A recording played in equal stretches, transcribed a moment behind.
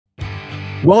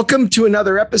Welcome to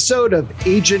another episode of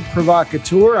Agent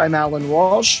Provocateur. I'm Allan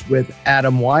Walsh with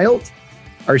Adam Wylde.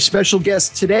 Our special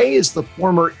guest today is the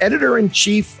former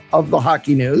editor-in-chief of the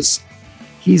Hockey News.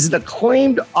 He's an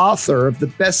acclaimed author of the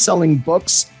best-selling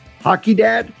books Hockey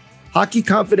Dad, Hockey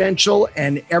Confidential,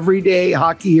 and Everyday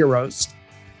Hockey Heroes.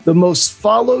 The most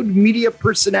followed media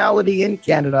personality in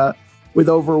Canada with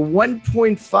over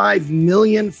 1.5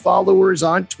 million followers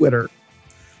on Twitter.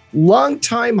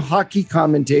 Longtime hockey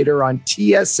commentator on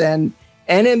TSN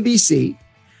and NBC,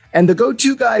 and the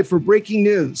go-to guy for breaking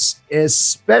news,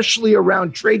 especially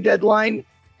around trade deadline,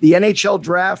 the NHL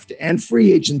draft, and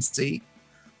free agency.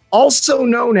 Also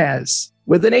known as,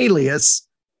 with an alias,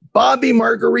 Bobby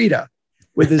Margarita,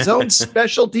 with his own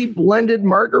specialty blended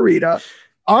margarita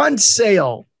on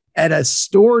sale at a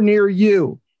store near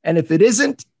you. And if it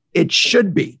isn't, it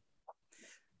should be.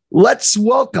 Let's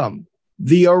welcome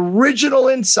the original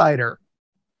insider,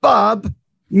 Bob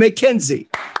McKenzie.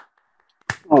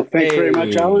 Oh, thanks very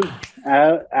much, Allan.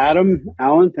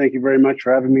 Allan, thank you very much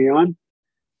for having me on.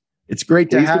 It's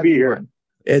great to have you here.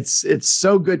 It's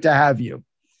so good to have you.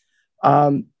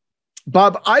 Bob,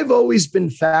 I've always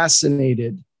been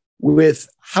fascinated with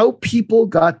how people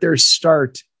got their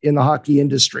start in the hockey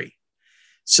industry.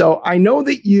 So I know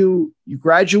that you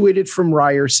graduated from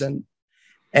Ryerson,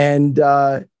 and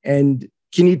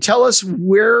can you tell us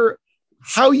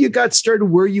how you got started,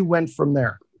 where you went from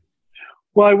there?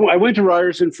 Well, I went to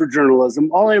Ryerson for journalism.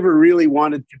 All I ever really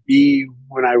wanted to be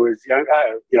when I was young,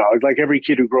 like every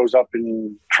kid who grows up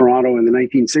in Toronto in the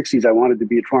 1960s, I wanted to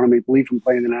be a Toronto Maple Leaf and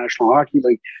play in the National Hockey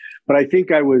League. But I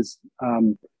think I was,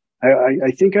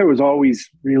 I think I was always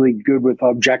really good with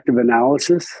objective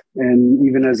analysis, and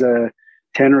even as a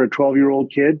 10 or a 12-year-old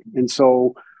kid. And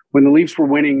so when the Leafs were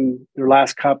winning their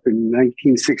last cup in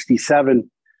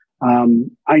 1967,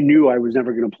 I knew I was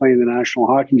never going to play in the National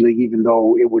Hockey League, even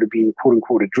though it would have been, quote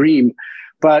unquote, a dream.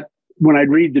 But when I'd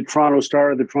read the Toronto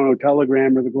Star, the Toronto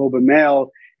Telegram, or the Globe and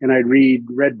Mail, and I'd read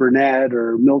Red Burnett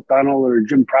or Milt Dunnell or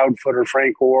Jim Proudfoot or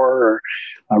Frank Orr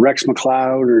or Rex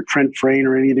McLeod or Trent Frayne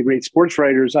or any of the great sports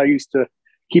writers, I used to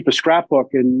keep a scrapbook.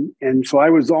 And so I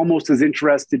was almost as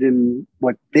interested in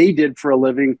what they did for a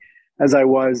living as I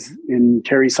was in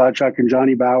Terry Sawchuk and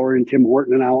Johnny Bauer and Tim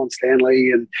Horton and Alan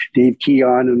Stanley and Dave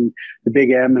Keon and the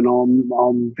Big M and all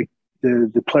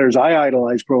the players I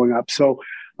idolized growing up. So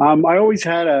I always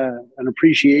had an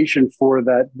appreciation for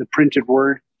the printed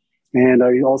word, and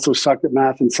I also sucked at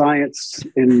math and science,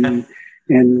 and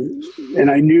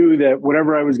I knew that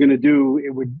whatever I was going to do,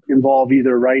 it would involve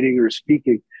either writing or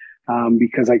speaking.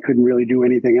 Because I couldn't really do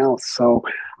anything else. So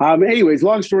anyways,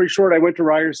 long story short, I went to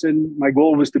Ryerson. My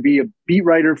goal was to be a beat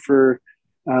writer for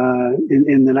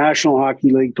in the National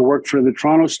Hockey League, to work for the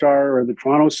Toronto Star or the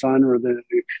Toronto Sun or the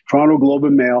Toronto Globe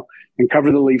and Mail and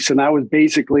cover the Leafs. And that was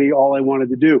basically all I wanted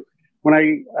to do. When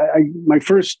I my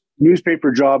first newspaper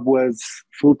job was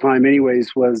full-time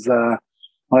anyways, was I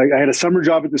had a summer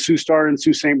job at the Sault Star in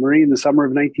Sault Ste. Marie in the summer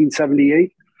of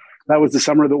 1978. That was the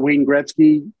summer that Wayne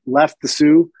Gretzky left the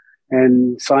Sioux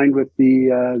and signed with the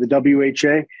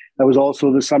WHA. That was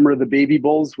also the summer of the Baby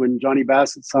Bulls, when Johnny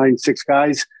Bassett signed 6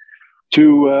 guys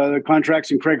to the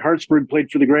contracts, and Craig Hartsburg played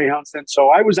for the Greyhounds then. So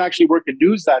I was actually working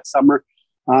news that summer,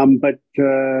 but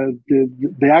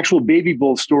the actual Baby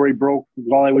Bulls story broke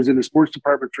while I was in the sports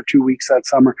department for 2 weeks that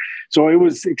summer. So it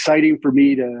was exciting for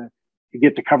me to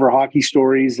get to cover hockey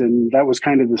stories, and that was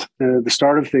kind of the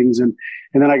start of things. And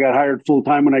then I got hired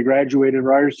full-time when I graduated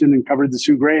Ryerson and covered the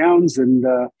Sioux Greyhounds, and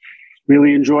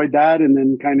really enjoyed that, and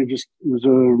then kind of just was a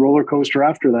roller coaster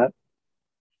after that.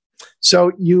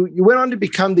 So you went on to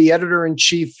become the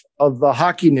editor-in-chief of the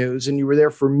Hockey News, and you were there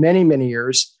for many, many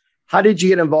years. How did you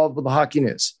get involved with the Hockey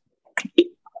News?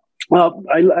 Well,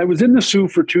 I was in the Sioux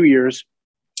for 2 years,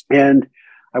 and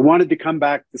I wanted to come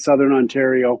back to Southern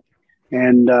Ontario.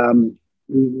 And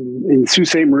in Sault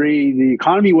Ste. Marie, the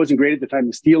economy wasn't great at the time.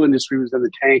 The steel industry was in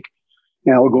the tank,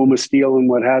 Algoma Steel and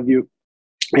what have you.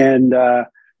 And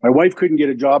my wife couldn't get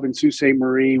a job in Sault Ste.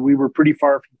 Marie. We were pretty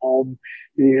far from home,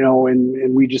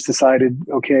 and we just decided,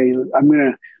 okay, I'm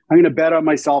gonna bet on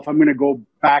myself. I'm gonna go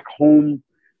back home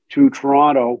to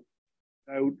Toronto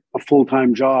without a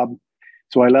full-time job.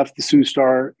 So I left the Sault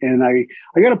Star, and I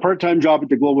got a part-time job at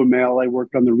the Globe and Mail. I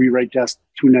worked on the rewrite desk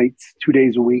 2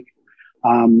 days a week.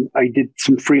 I did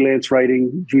some freelance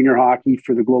writing, junior hockey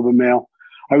for the Globe and Mail.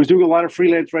 I was doing a lot of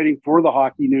freelance writing for the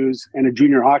Hockey News and a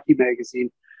junior hockey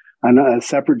magazine, and a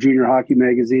separate junior hockey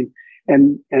magazine.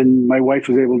 And my wife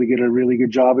was able to get a really good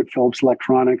job at Phillips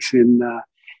Electronics in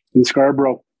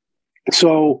Scarborough.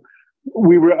 So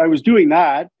I was doing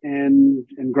that and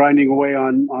grinding away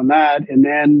on that. And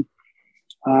then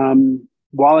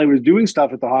while I was doing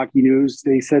stuff at the Hockey News,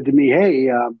 they said to me,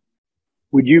 "Hey,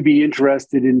 would you be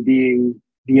interested in being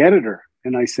the editor?"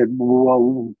 And I said,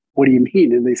 "Well, what do you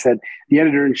mean?" And they said, "The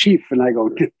editor in chief." And I go,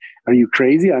 "Are you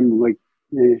crazy?" I'm like,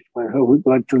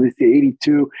 to this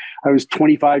 82, I was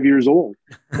 25 years old.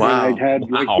 Wow. And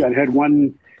I'd had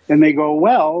one, and they go,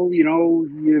 "Well,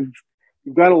 you've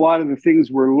got a lot of the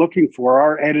things we're looking for.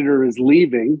 Our editor is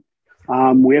leaving.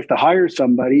 We have to hire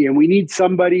somebody, and we need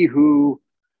somebody who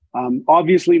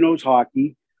obviously knows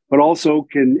hockey, but also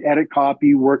can edit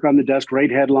copy, work on the desk,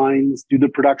 write headlines, do the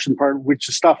production part," which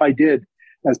is stuff I did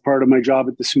as part of my job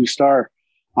at the Sioux Star.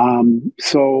 And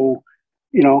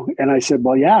I said,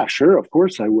 "Well, yeah, sure, of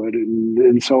course I would."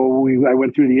 And so I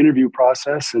went through the interview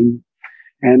process, and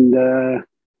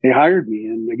they hired me,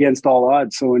 and against all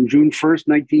odds. So on June 1st,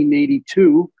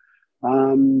 1982,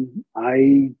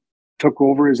 I took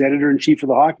over as editor-in-chief of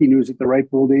the Hockey News at the ripe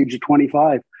old age of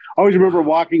 25. I always remember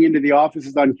walking into the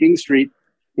offices on King Street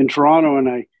in Toronto, and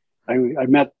I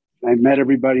met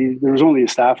everybody. There was only a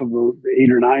staff of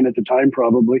 8 or 9 at the time,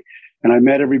 probably. And I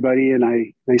met everybody, and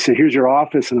they said, "Here's your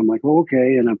office." And I'm like, "Oh,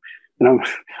 okay." And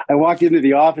I walk into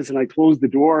the office, and I close the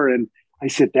door, and I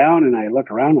sit down, and I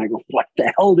look around, and I go, "What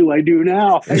the hell do I do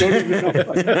now?" I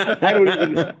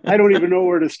don't even know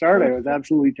where to start. I was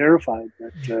absolutely terrified.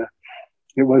 But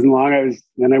it wasn't long.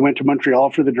 Then I went to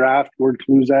Montreal for the draft, Gord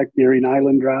Kluzak, Gary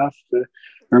Nyland draft. I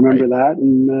remember that,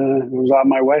 and it was on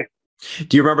my way.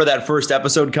 Do you remember that first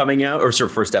episode coming out, or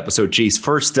first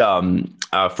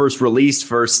release,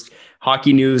 first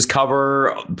Hockey News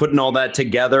cover, putting all that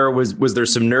together? Was there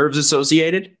some nerves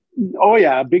associated? Oh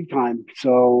yeah, big time.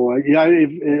 So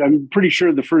I'm pretty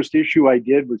sure the first issue I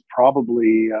did was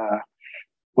probably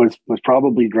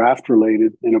draft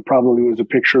related, and it probably was a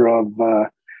picture of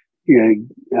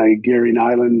Gary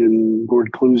Nyland and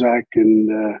Gord Kluzak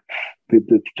and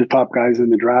the top guys in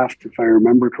the draft, if I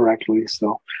remember correctly.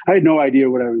 So I had no idea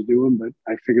what I was doing, but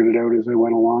I figured it out as I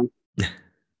went along.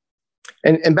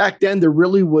 And back then, there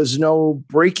really was no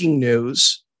breaking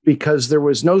news because there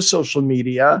was no social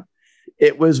media.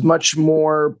 It was much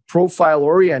more profile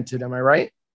oriented. Am I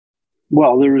right?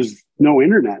 Well, there was no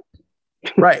internet.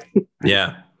 Right.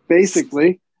 Yeah.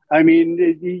 Basically. I mean,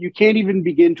 you can't even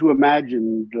begin to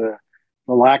imagine the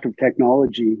lack of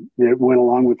technology that went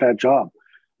along with that job.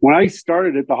 When I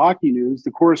started at the Hockey News,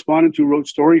 the correspondents who wrote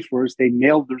stories for us, they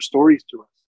mailed their stories to us.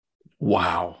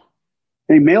 Wow.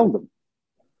 They mailed them,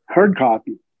 hard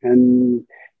copy. And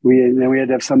then we had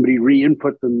to have somebody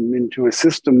re-input them into a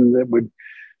system that would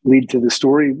lead to the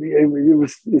story.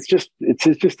 It's just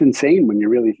insane when you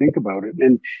really think about it.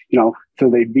 And, so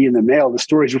they'd be in the mail. The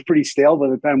stories were pretty stale by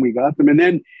the time we got them.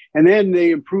 And then they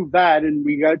improved that, and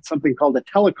we got something called a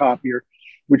telecopier,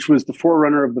 which was the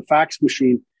forerunner of the fax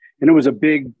machine. And it was a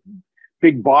big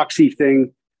boxy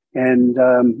thing. And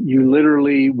you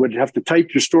literally would have to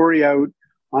type your story out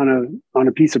on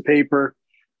a piece of paper.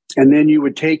 And then you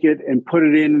would take it and put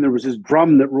it in, and there was this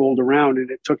drum that rolled around,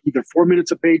 and it took either 4 minutes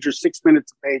a page or 6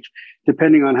 minutes a page,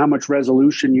 depending on how much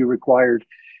resolution you required.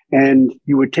 And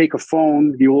you would take a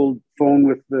phone, the old phone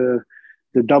with the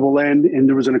double end, and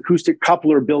there was an acoustic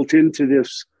coupler built into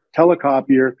this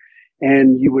telecopier,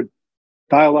 and you would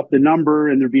dial up the number,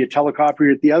 and there'd be a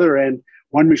telecopier at the other end,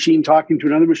 one machine talking to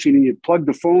another machine, and you'd plug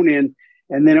the phone in,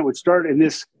 and then it would start, and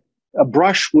a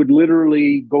brush would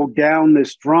literally go down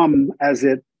this drum as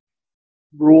it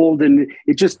rolled, and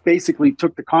it just basically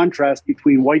took the contrast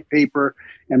between white paper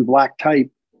and black type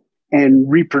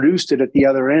and reproduced it at the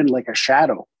other end like a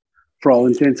shadow for all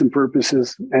intents and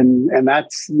purposes. And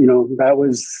that's, that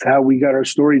was how we got our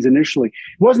stories initially.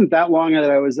 It wasn't that long that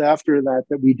I was after that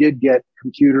we did get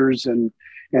computers and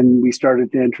we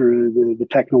started to enter the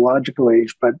technological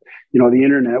age. But, the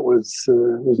internet was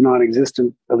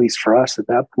non-existent, at least for us at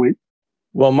that point.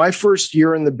 Well, my first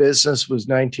year in the business was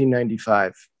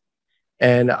 1995.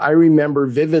 And I remember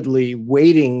vividly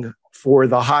waiting for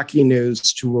the Hockey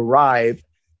News to arrive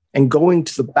and going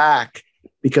to the back,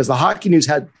 because the Hockey News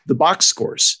had the box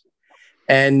scores,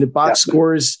 and the box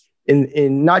scores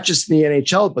in not just in the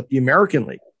NHL, but the American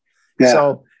League. Yeah.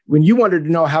 So when you wanted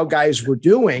to know how guys were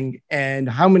doing and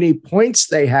how many points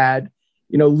they had,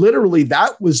 literally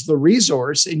that was the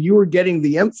resource, and you were getting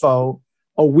the info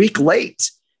a week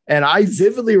late. And I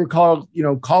vividly recall,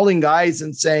 calling guys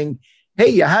and saying, "Hey,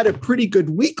 you had a pretty good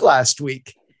week last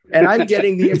week." And I'm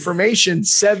getting the information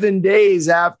 7 days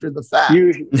after the fact.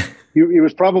 It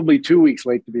was probably 2 weeks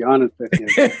late, to be honest with you.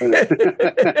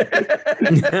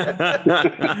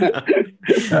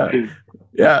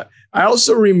 Yeah. I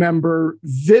also remember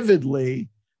vividly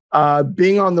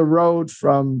being on the road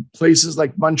from places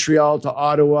like Montreal to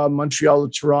Ottawa, Montreal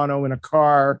to Toronto in a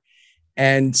car.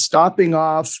 and stopping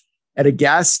off at a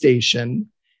gas station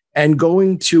and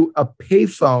going to a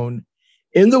payphone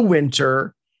in the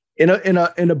winter in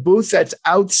a booth that's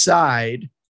outside,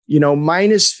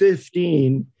 minus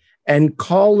 15, and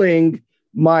calling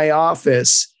my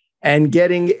office and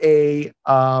getting a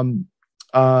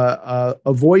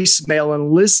voicemail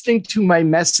and listening to my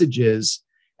messages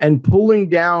and pulling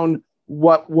down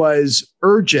what was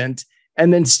urgent,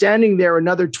 and then standing there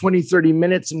another 20, 30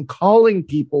 minutes and calling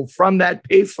people from that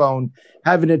payphone,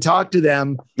 having to talk to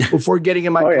them before getting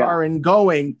in my car and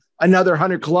going another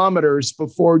 100 kilometers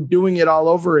before doing it all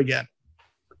over again.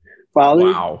 Well,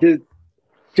 wow.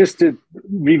 Just to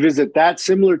revisit that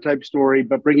similar type story,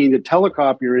 but bringing the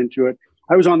telecopier into it,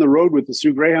 I was on the road with the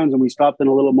Sioux Greyhounds and we stopped in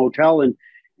a little motel, and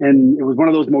it was one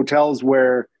of those motels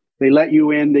where they let you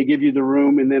in, they give you the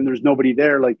room, and then there's nobody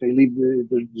there. Like they leave,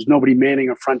 there's nobody manning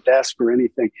a front desk or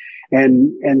anything.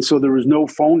 And so there was no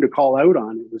phone to call out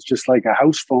on. It was just like a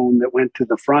house phone that went to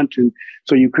the front. And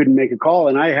so you couldn't make a call.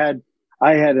 And I had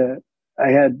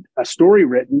a story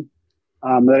written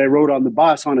that I wrote on the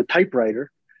bus on a typewriter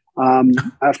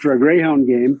after a Greyhound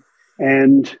game.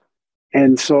 And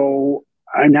so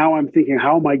now I'm thinking,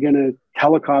 how am I going to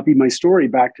telecopy my story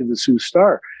back to the Sioux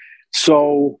Star?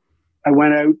 So I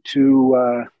went out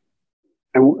to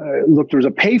look. There was a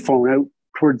payphone out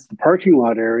towards the parking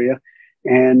lot area,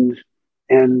 and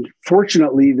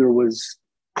fortunately, there was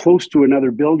close to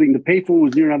another building. The payphone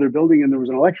was near another building, and there was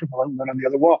an electrical outlet on the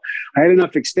other wall. I had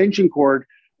enough extension cord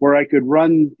where I could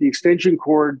run the extension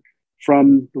cord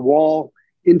from the wall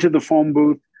into the phone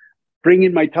booth, bring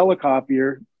in my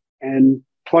telecopier, and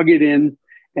plug it in,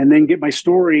 and then get my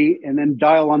story, and then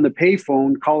dial on the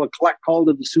payphone, call a collect call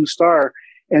to the Sioux Star.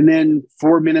 And then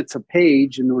 4 minutes a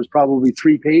page, and there was probably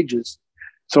 3 pages.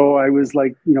 So I was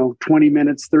like, 20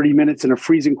 minutes, 30 minutes in a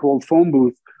freezing cold phone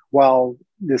booth while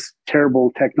this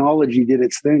terrible technology did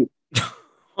its thing.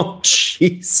 Oh,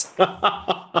 jeez.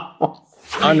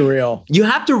 Unreal. You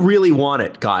have to really want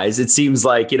it, guys. It seems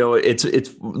like, it's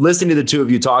listening to the two of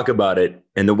you talk about it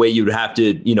and the way you'd have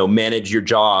to, manage your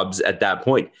jobs at that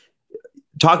point.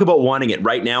 Talk about wanting it.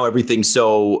 Right now, everything's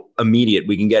so immediate.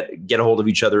 We can get a hold of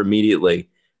each other immediately.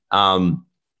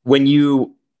 When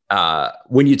you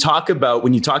talk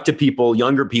to people,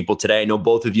 younger people today, I know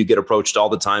both of you get approached all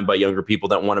the time by younger people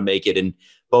that want to make it in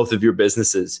both of your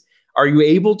businesses. Are you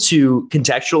able to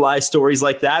contextualize stories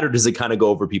like that, or does it kind of go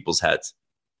over people's heads?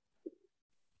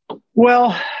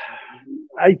 Well,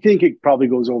 I think it probably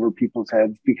goes over people's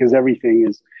heads because everything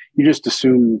is, you just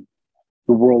assume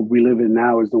the world we live in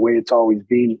now is the way it's always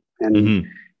been. And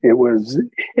it was,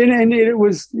 and it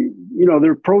was,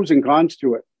 there are pros and cons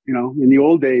to it. In the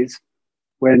old days,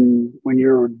 when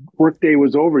your workday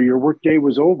was over, your workday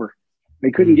was over.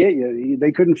 They couldn't get you.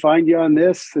 They couldn't find you on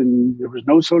this, and there was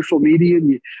no social media,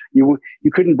 and you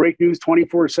couldn't break news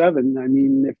 24/7. I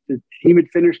mean, if the team had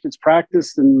finished its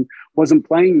practice and wasn't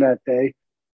playing that day,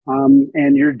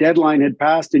 and your deadline had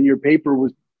passed and your paper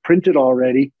was printed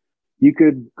already, you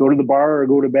could go to the bar or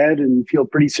go to bed and feel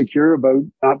pretty secure about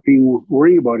not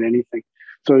worrying about anything.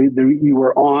 So you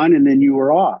were on, and then you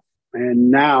were off.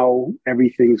 And now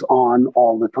everything's on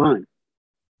all the time.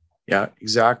 Yeah,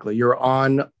 exactly. You're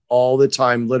on all the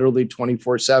time, literally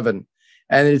 24/7.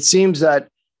 And it seems that,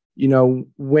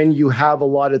 when you have a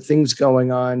lot of things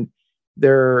going on,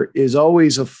 there is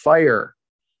always a fire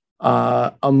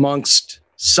amongst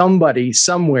somebody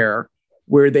somewhere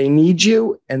where they need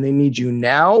you, and they need you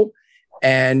now.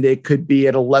 And it could be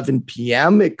at 11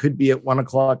 p.m. It could be at 1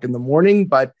 o'clock in the morning,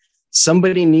 but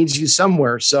somebody needs you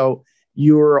somewhere. So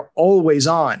you're always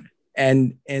on,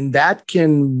 and that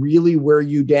can really wear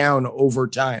you down over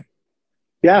time.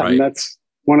 Yeah. Right. And that's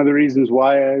one of the reasons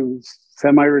why I was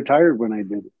semi-retired when I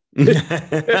did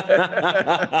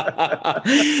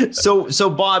it. So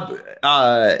Bob,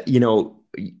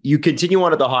 you continue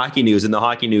on at the Hockey News, and the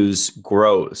Hockey News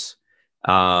grows.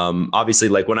 Obviously,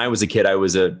 like when I was a kid, I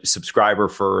was a subscriber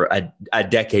for a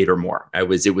decade or more. It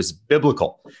was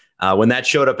biblical. When that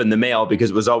showed up in the mail,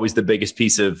 because it was always the biggest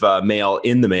piece of mail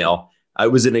in the mail,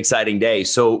 it was an exciting day.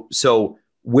 So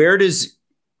where does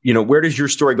your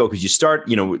story go? Because you start,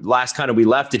 last kind of we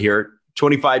left it here,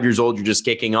 25 years old, you're just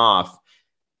kicking off.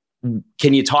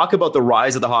 Can you talk about the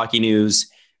rise of the Hockey News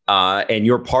and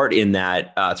your part in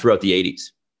that throughout the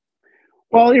 80s?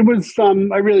 Well, it was,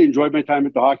 I really enjoyed my time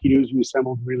at the Hockey News. We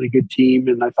assembled a really good team,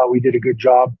 and I thought we did a good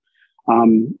job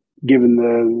given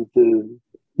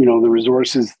the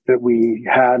resources that we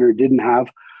had or didn't have.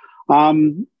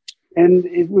 And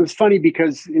it was funny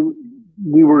because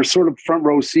we were sort of front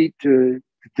row seat to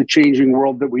the changing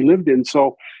world that we lived in.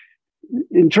 So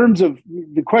in terms of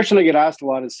the question I get asked a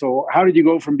lot is, so how did you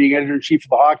go from being editor-in-chief of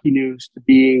the Hockey News to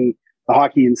being the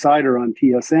Hockey Insider on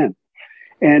TSN?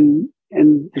 And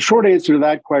the short answer to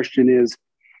that question is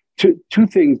two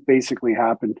things basically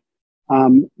happened.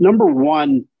 Number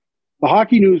one, the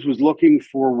Hockey News was looking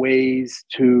for ways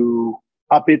to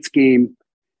up its game.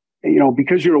 You know,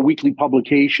 because you're a weekly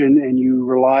publication and you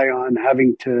rely on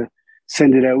having to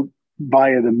send it out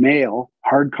via the mail,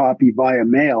 hard copy via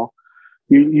mail,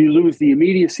 you lose the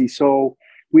immediacy. So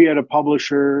we had a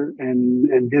publisher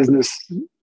and business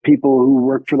people who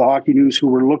worked for the Hockey News who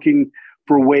were looking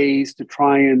for ways to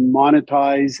try and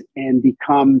monetize and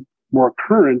become more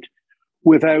current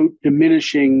without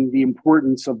diminishing the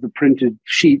importance of the printed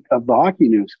sheet of the Hockey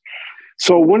News.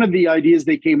 So one of the ideas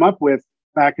they came up with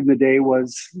back in the day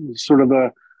was sort of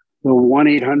the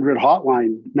 1-800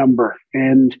 hotline number.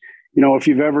 And, you know, if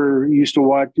you've ever used to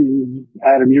watch,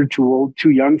 Adam, you're too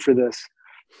young for this.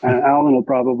 Allan will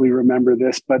probably remember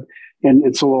this, but,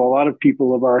 and so a lot of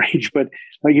people of our age, but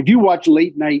like if you watch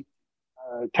late night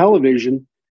television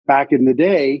back in the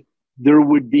day, there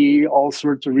would be all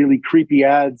sorts of really creepy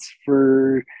ads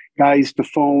for guys to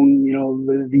phone, you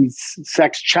know, these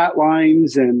sex chat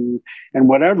lines and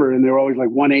whatever. And they were always like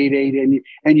 188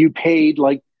 and you paid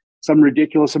like some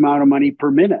ridiculous amount of money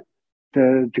per minute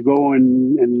to go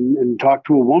and talk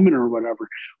to a woman or whatever.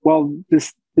 Well,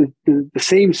 the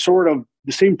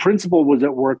same principle was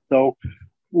at work though,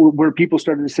 where people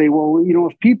started to say, well, you know,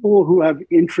 if people who have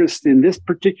interest in this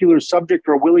particular subject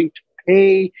are willing to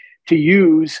pay to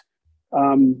use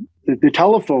the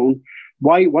telephone,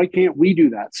 why can't we do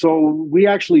that? So we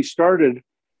actually started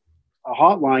a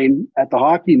hotline at the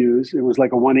Hockey News. It was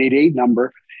like a 188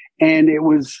 number. And it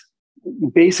was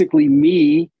basically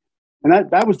me.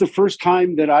 And that was the first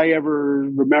time that I ever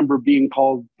remember being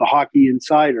called the Hockey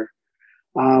Insider,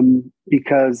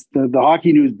 because the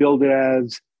Hockey News billed it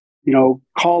as, you know,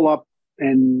 call up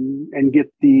and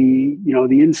get the, you know,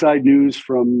 the inside news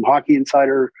from Hockey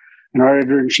Insider and our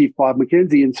editor-in-chief, Bob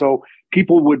McKenzie. And so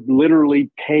people would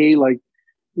literally pay like,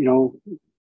 you know,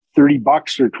 $30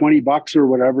 or $20 or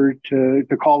whatever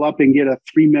to call up and get a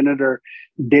 3-minute or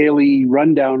daily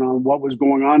rundown on what was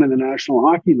going on in the National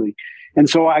Hockey League. And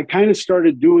so I kind of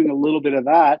started doing a little bit of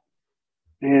that.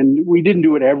 And we didn't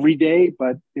do it every day,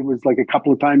 but it was like a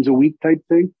couple of times a week type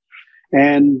thing.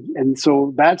 And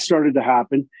so that started to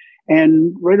happen.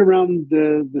 And right around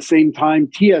the same time,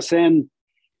 TSN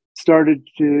started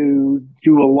to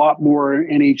do a lot more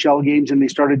NHL games, and they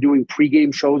started doing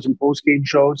pregame shows and postgame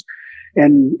shows.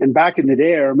 And back in the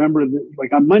day, I remember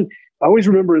like on Monday, I always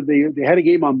remember they had a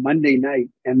game on Monday night,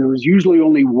 and there was usually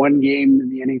only one game in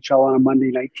the NHL on a Monday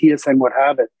night. TSN would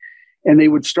have it, and they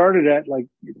would start it at like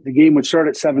the game would start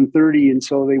at 7:30, and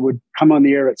so they would come on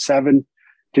the air at 7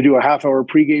 to do a half-hour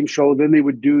pregame show. Then they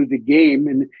would do the game,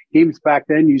 and games back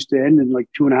then used to end in like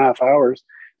 2.5 hours.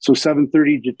 So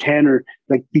 7:30 to 10, or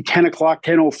like be 10 o'clock,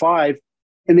 10:05,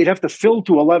 and they'd have to fill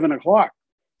to 11 o'clock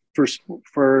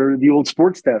for the old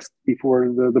sports desk before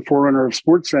the forerunner of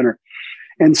Sports Center.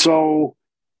 And so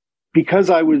because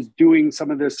I was doing some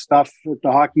of this stuff at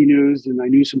the Hockey News and I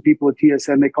knew some people at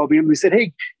TSN, they called me up and they said, hey,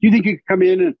 do you think you could come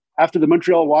in and after the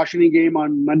Montreal-Washington game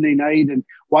on Monday night and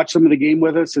watch some of the game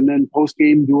with us and then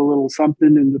post-game do a little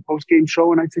something in the post-game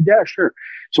show? And I said, yeah, sure.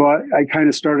 So I kind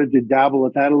of started to dabble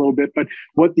at that a little bit. But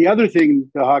what the other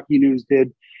thing the Hockey News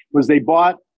did was they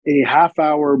bought a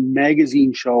half-hour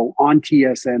magazine show on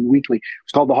TSN weekly.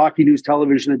 It's called the Hockey News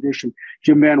Television Edition.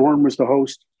 Jim Van Horn was the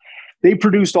host. They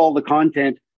produced all the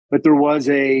content, but there was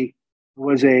a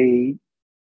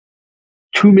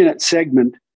 2-minute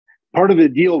segment. Part of the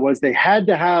deal was they had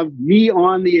to have me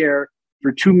on the air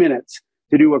for 2 minutes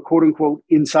to do a quote unquote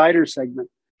insider segment.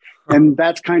 And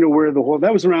that's kind of where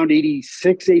that was around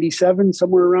 86, 87,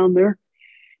 somewhere around there.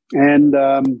 And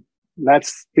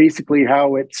that's basically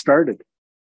how it started.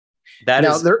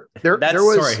 That's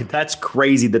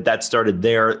crazy that started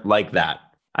there like that.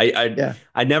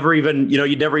 I never even,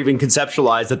 you'd never even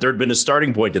conceptualized that there'd been a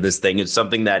starting point to this thing. It's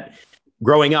something that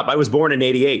growing up, I was born in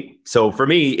 88. So for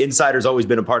me, insider's always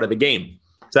been a part of the game.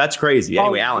 So that's crazy.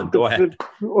 Anyway, Allan, go ahead.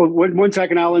 One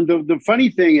second, Allan. The funny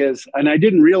thing is, and I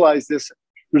didn't realize this,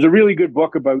 there's a really good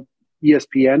book about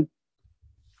ESPN.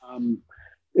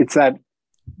 It's that.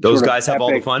 Those guys have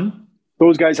all the fun?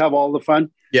 Those guys have all the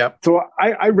fun. Yeah. So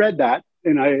I read that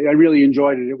and I really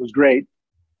enjoyed it. It was great.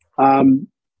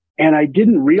 And I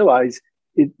didn't realize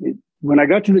it when I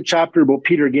got to the chapter about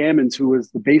Peter Gammons, who was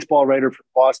the baseball writer for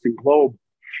Boston Globe,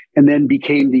 and then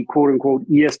became the quote unquote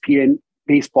ESPN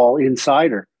baseball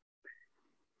insider.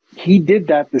 He did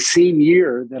that the same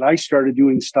year that I started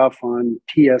doing stuff on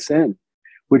TSN,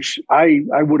 which I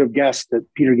would have guessed that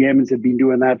Peter Gammons had been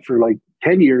doing that for like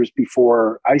 10 years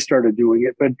before I started doing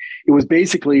it. But it was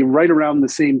basically right around the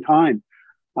same time.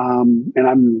 And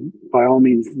I'm by all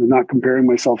means not comparing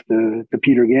myself to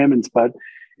Peter Gammons, but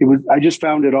I just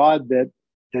found it odd that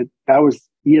was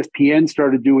ESPN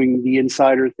started doing the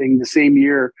insider thing the same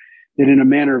year that, in a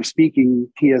manner of speaking,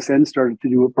 TSN started to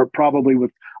do it, but probably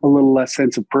with a little less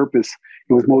sense of purpose.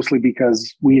 It was mostly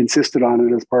because we insisted on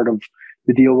it as part of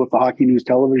the deal with the Hockey News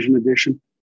television edition.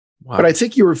 Wow. But I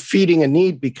think you were feeding a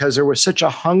need because there was such a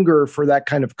hunger for that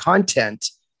kind of content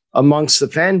amongst the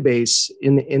fan base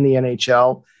in the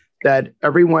NHL that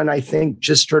everyone, I think,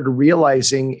 just started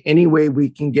realizing any way we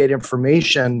can get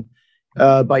information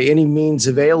by any means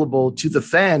available to the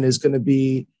fan is going to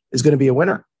be a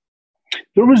winner.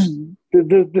 There was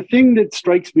the thing that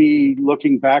strikes me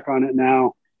looking back on it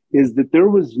now is that there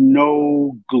was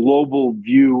no global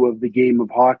view of the game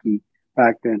of hockey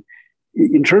back then.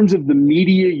 In terms of the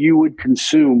media you would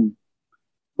consume,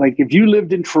 like if you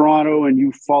lived in Toronto and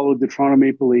you followed the Toronto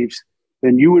Maple Leafs,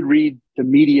 then you would read the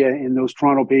media in those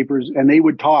Toronto papers and they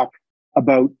would talk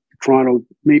about the Toronto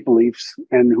Maple Leafs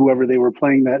and whoever they were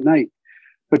playing that night.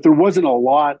 But there wasn't a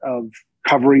lot of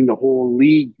covering the whole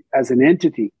league as an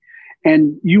entity.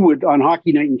 And you would, on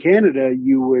Hockey Night in Canada,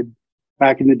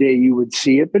 back in the day, you would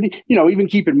see it. But, even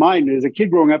keep in mind, as a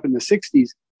kid growing up in the 60s,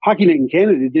 Hockey Night in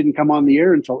Canada didn't come on the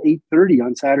air until 8:30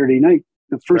 on Saturday night.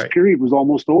 The first period was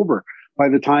almost over by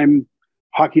the time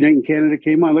Hockey Night in Canada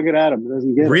came on. Look at Adam; it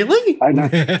doesn't get really.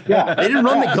 Yeah, they didn't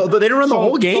run the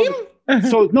whole game.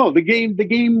 So no, the game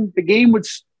would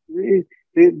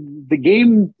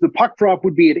the puck drop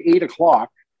would be at 8:00.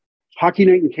 Hockey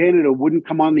Night in Canada wouldn't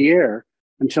come on the air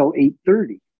until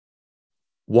 8:30.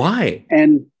 Why?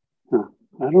 And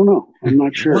I don't know. I'm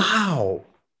not sure. Wow.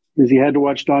 Because he had to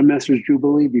watch Don Messer's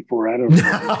Jubilee before. I don't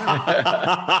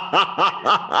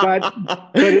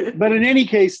know. but in any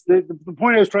case, the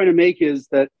point I was trying to make is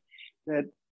that there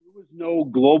was no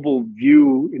global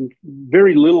view,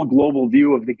 very little global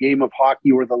view of the game of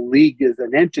hockey or the league as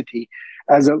an entity,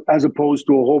 as opposed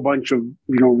to a whole bunch of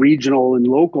regional and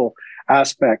local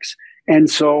aspects. And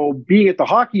so, being at the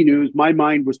Hockey News, my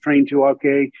mind was trained to,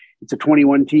 okay, it's a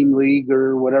 21-team league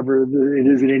or whatever it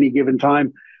is at any given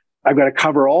time. I've got to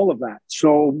cover all of that.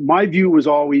 So my view was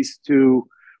always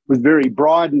was very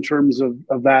broad in terms of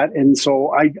that. And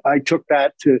so I took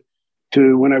that to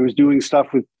when I was doing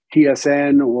stuff with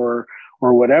TSN or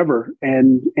whatever.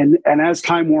 And as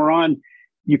time wore on,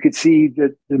 you could see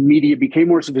that the media became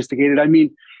more sophisticated. I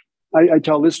mean, I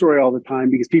tell this story all the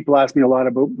time because people ask me a lot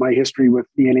about my history with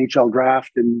the NHL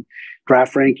draft and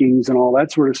draft rankings and all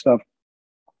that sort of stuff.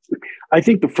 I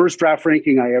think the first draft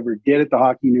ranking I ever did at the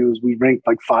Hockey News, we ranked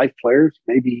like 5 players,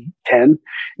 maybe 10. It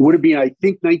would have been, I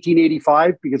think,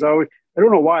 1985, because I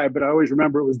don't know why, but I always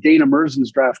remember it was Dana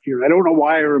Merzen's draft year. I don't know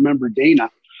why I remember Dana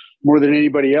more than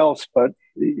anybody else, but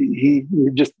he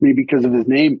just maybe because of his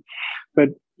name. But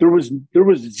there was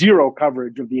zero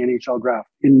coverage of the NHL draft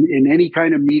in any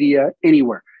kind of media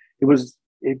anywhere.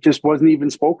 It just wasn't even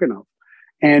spoken of.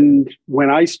 And when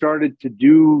I started to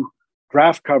do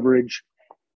draft coverage,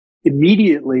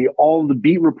 immediately all the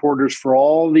beat reporters for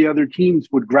all the other teams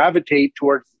would gravitate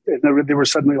towards, and they were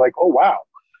suddenly like, oh, wow,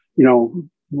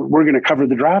 we're going to cover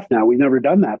the draft now. We've never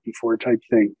done that before type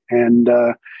thing. And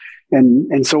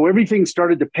so everything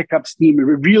started to pick up steam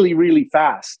really, really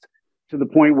fast, to the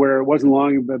point where it wasn't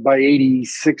long, but by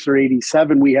 86 or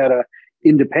 87, we had a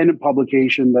independent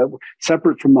publication that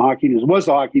separate from the Hockey News. It was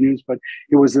the Hockey News, but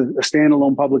it was a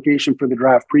standalone publication for the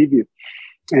draft preview.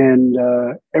 And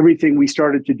everything we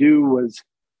started to do was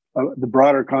the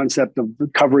broader concept of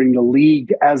covering the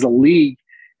league as a league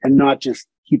and not just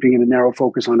keeping it a narrow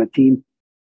focus on a team.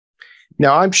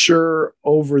 Now, I'm sure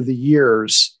over the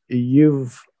years,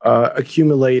 you've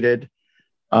accumulated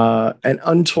an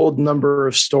untold number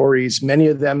of stories. Many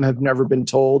of them have never been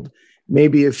told.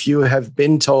 Maybe a few have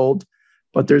been told.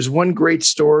 But there's one great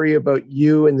story about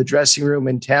you in the dressing room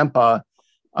in Tampa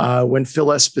when Phil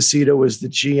Esposito was the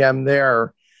GM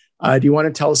there. Do you want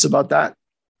to tell us about that?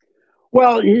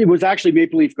 Well, it was actually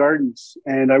Maple Leaf Gardens,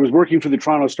 and I was working for the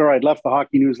Toronto Star. I'd left the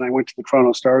Hockey News and I went to the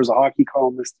Toronto Star as a hockey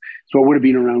columnist. So it would have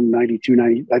been around 92,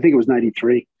 90, I think it was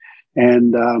 93.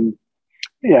 And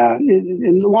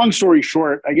and long story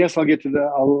short, I guess I'll get to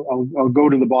I'll go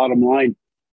to the bottom line.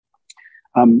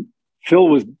 Phil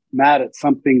was mad at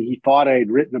something he thought I had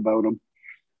written about him.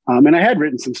 And I had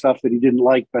written some stuff that he didn't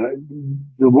like, but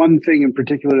the one thing in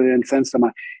particular that incensed him,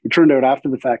 it turned out after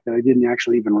the fact that I didn't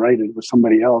actually even write it. It was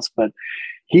somebody else, but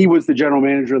he was the general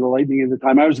manager of the Lightning at the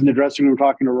time. I was in the dressing room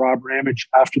talking to Rob Ramage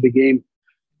after the game.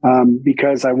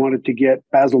 because I wanted to get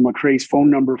Basil McRae's phone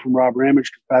number from Rob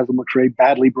Ramage, because Basil McRae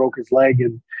badly broke his leg,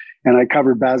 and I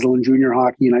covered Basil in junior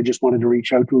hockey, and I just wanted to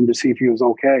reach out to him to see if he was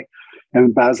okay.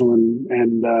 And Basil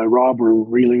and Rob were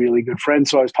really, really good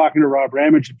friends. So I was talking to Rob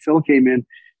Ramage, and Phil came in,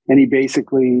 and he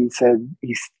basically said,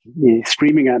 he's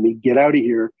screaming at me, "Get out of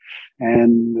here."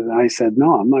 And I said,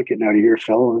 "No, I'm not getting out of here,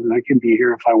 Phil. I can be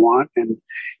here if I want." And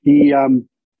he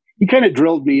kind of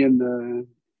drilled me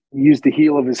he used the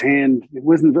heel of his hand. It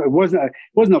wasn't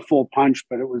a full punch,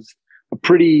 but it was a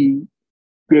pretty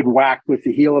good whack with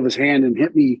the heel of his hand, and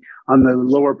hit me on the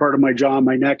lower part of my jaw and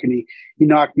my neck. And he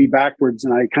knocked me backwards,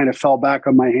 and I kind of fell back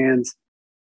on my hands.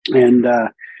 And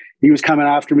he was coming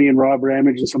after me, and Rob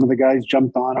Ramage and some of the guys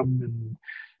jumped on him.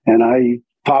 And I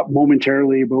thought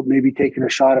momentarily about maybe taking a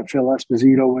shot at Phil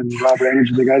Esposito, and Rob Ramage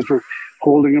and the guys were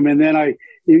holding him. And then I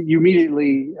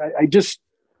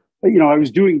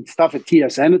was doing stuff at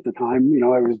TSN at the time.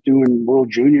 I was doing World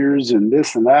Juniors and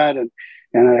this and that. And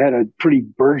I had a pretty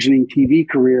burgeoning TV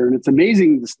career. And it's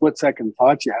amazing the split second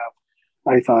thoughts you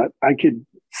have. I thought I could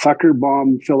sucker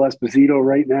bomb Phil Esposito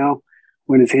right now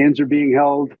when his hands are being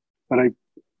held, but I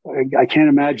can't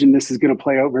imagine this is going to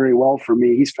play out very well for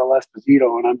me. He's Phil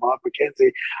Esposito and I'm Bob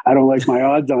McKenzie. I don't like my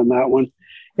odds on that one.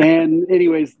 And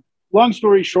anyways, long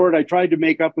story short, I tried to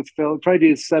make up with Phil, tried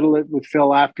to settle it with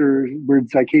Phil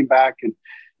afterwards. I came back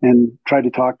and tried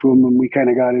to talk to him, and we kind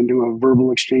of got into a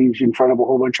verbal exchange in front of a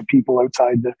whole bunch of people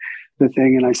outside the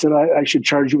thing. And I said, I should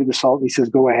charge you with assault. And he says,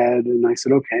 "Go ahead." And I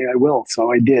said, "Okay, I will." So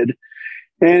I did.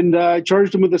 And I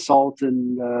charged him with assault.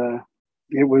 And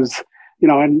it was,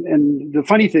 and the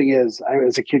funny thing is,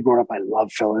 as a kid growing up, I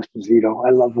loved Phil Esposito.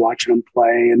 I loved watching him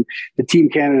play, and the Team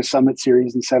Canada Summit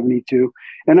Series in '72.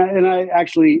 And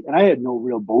I had no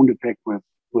real bone to pick with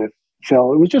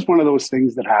Phil. It was just one of those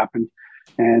things that happened.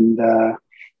 And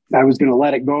I was going to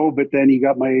let it go, but then he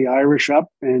got my Irish up,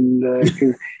 and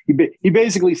he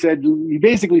basically said,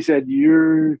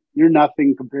 you're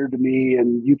nothing compared to me,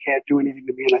 and you can't do anything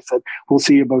to me. And I said, "We'll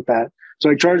see about that." So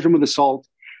I charged him with assault,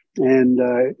 and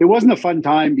it wasn't a fun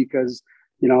time because,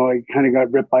 I kind of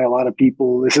got ripped by a lot of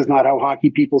people. This is not how hockey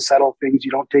people settle things.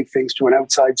 You don't take things to an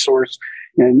outside source.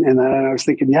 And then I was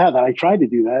thinking, that I tried to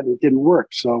do that. It didn't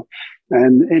work. So,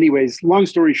 and anyways, long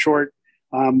story short,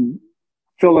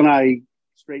 Phil and I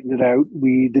straightened it out.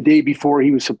 The day before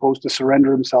he was supposed to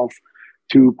surrender himself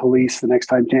to police, the next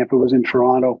time Tampa was in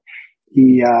Toronto,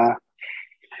 he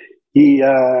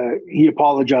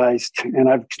apologized, and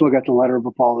I've still got the letter of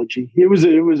apology. It was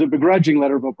a begrudging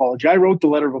letter of apology. I wrote the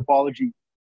letter of apology,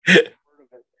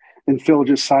 and Phil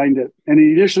just signed it. And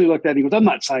he initially looked at it, he goes, "I'm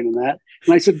not signing that."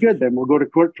 And I said, "Good, then we'll go to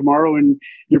court tomorrow, and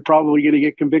you're probably going to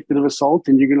get convicted of assault,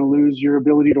 and you're going to lose your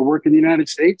ability to work in the United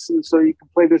States, and so you can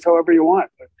play this however you want."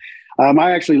 But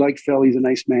I actually like Phil. He's a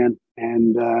nice man,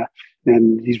 and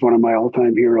he's one of my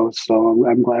all-time heroes. So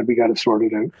I'm glad we got it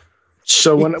sorted out.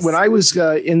 So when I was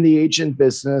in the agent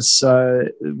business,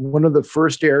 one of the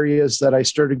first areas that I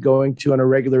started going to on a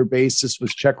regular basis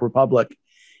was Czech Republic.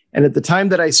 And at the time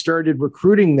that I started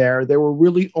recruiting there were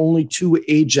really only 2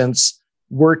 agents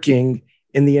working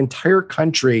in the entire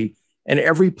country. And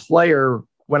every player,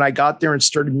 when I got there and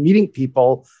started meeting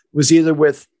people, was either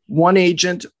with one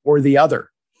agent or the other.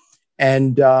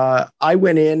 And I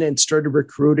went in and started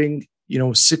recruiting,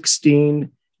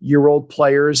 16-year-old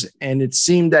players. And it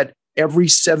seemed that every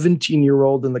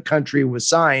 17-year-old in the country was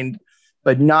signed,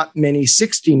 but not many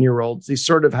 16-year-olds. They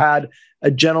sort of had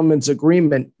a gentleman's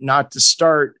agreement not to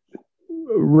start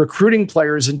recruiting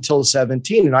players until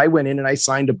 17. And I went in and I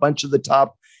signed a bunch of the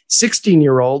top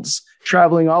 16-year-olds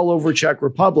traveling all over Czech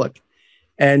Republic.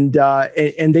 And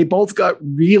they both got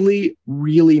really,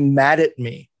 really mad at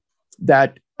me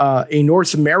that a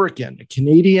North American, a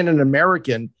Canadian and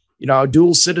American, a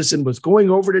dual citizen, was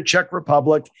going over to Czech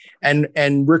Republic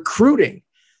and recruiting.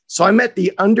 So I'm at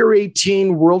the under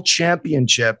 18 World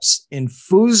Championships in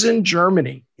Fusen,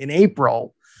 Germany in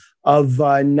April of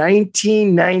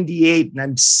 1998. And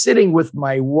I'm sitting with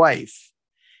my wife,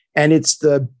 and it's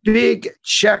the big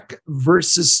Czech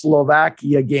versus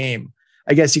Slovakia game.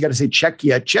 I guess you got to say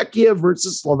Czechia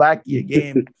versus Slovakia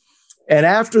game. And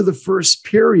after the first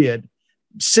period,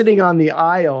 sitting on the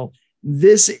aisle,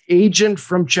 this agent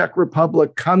from Czech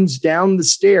Republic comes down the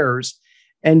stairs,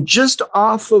 and just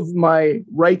off of my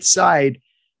right side,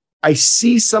 I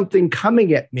see something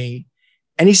coming at me,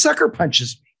 and he sucker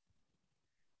punches me.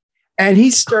 And he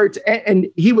starts, and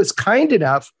he was kind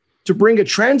enough to bring a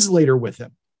translator with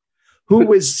him who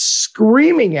was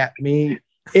screaming at me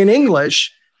in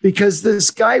English, because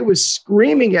this guy was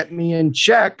screaming at me in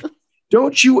Czech,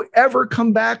 "Don't you ever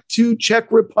come back to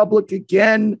Czech Republic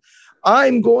again.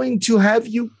 I'm going to have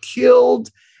you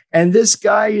killed." And this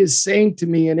guy is saying to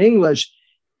me in English,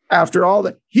 after all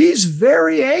that, he's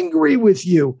very angry with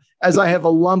you, as I have a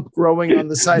lump growing on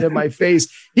the side of my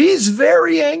face. He's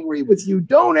very angry with you.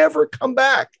 Don't ever come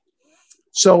back.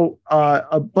 So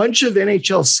a bunch of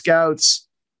NHL scouts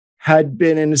had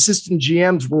been, and assistant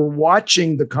GMs were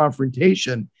watching the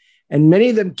confrontation, and many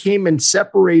of them came and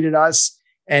separated us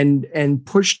and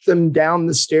pushed them down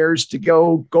the stairs to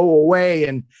go away.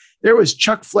 And there was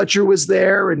Chuck Fletcher was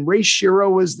there, and Ray Shiro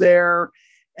was there,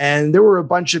 and there were a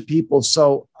bunch of people.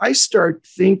 So I start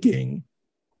thinking,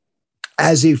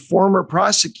 as a former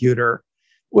prosecutor,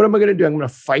 what am I going to do? I'm going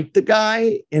to fight the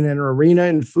guy in an arena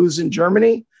in Fusen,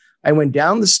 Germany. I went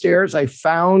down the stairs. I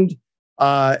found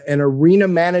an arena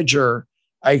manager.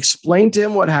 I explained to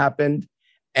him what happened,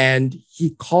 and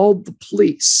he called the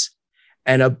police.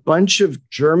 And a bunch of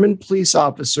German police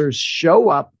officers show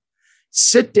up,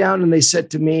 sit down, and they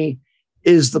said to me,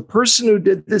 "Is the person who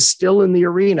did this still in the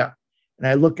arena?" And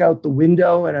I look out the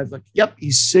window and I was like, "Yep,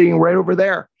 he's sitting right over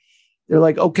there." They're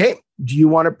like, "Okay, do you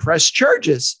want to press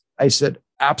charges?" I said,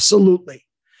 "Absolutely."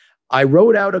 I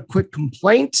wrote out a quick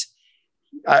complaint.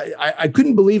 I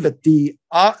couldn't believe it. The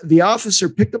officer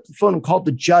picked up the phone and called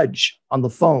the judge on the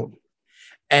phone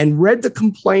and read the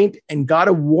complaint and got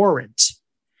a warrant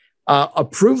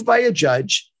approved by a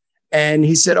judge. And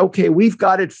he said, "Okay, we've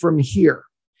got it from here."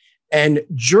 And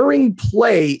during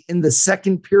play in the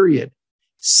second period,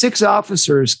 6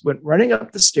 officers went running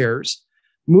up the stairs,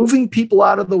 moving people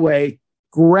out of the way,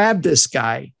 grabbed this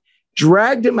guy,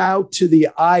 dragged him out to the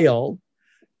aisle,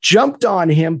 jumped on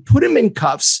him, put him in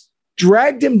cuffs,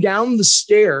 dragged him down the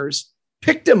stairs,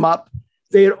 picked him up.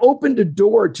 They had opened a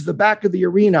door to the back of the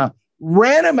arena,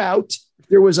 ran him out.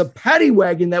 There was a paddy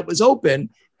wagon that was open,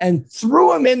 and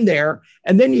threw him in there.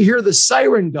 And then you hear the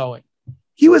siren going.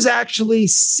 He was actually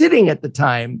sitting at the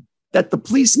time that the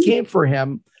police came for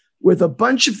him with a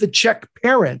bunch of the Czech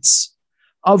parents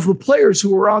of the players who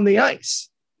were on the ice.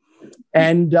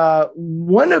 And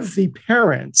one of the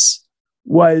parents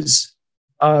was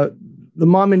the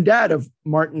mom and dad of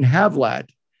Martin Havlat,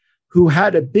 who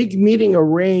had a big meeting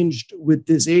arranged with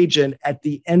this agent at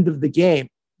the end of the game.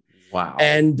 Wow.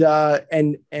 And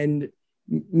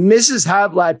Mrs.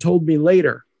 Havlat told me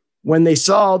later, when they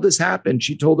saw all this happen,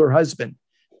 she told her husband,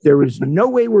 "There is no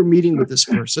way we're meeting with this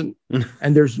person,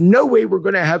 and there's no way we're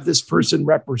going to have this person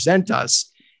represent us."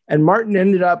 And Martin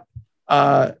ended up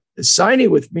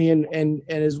signing with me and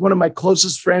is one of my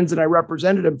closest friends, and I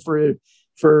represented him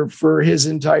for his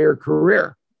entire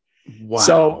career. Wow.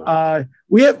 So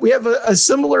we have a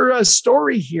similar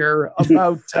story here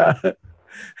about.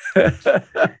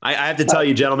 I have to tell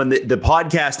you, gentlemen, the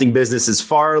podcasting business is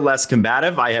far less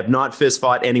combative. I have not fist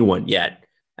fought anyone yet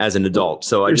as an adult.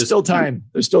 So There's still time.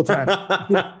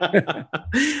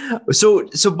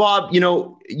 So Bob,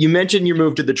 you mentioned you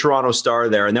moved to the Toronto Star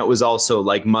there, and that was also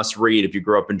like must read if you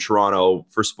grew up in Toronto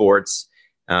for sports.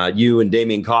 You and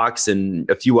Damien Cox and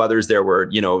a few others there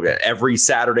were, every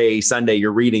Saturday, Sunday,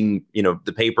 you're reading,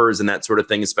 the papers and that sort of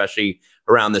thing, especially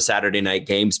around the Saturday night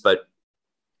games. But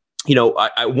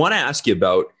I want to ask you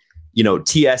about,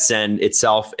 TSN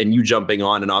itself and you jumping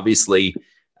on and obviously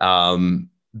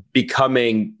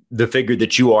becoming the figure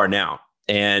that you are now.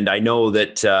 And I know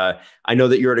that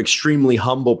you're an extremely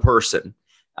humble person.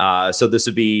 So this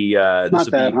would be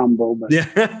not that humble, but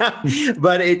yeah.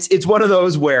 But it's one of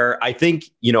those where I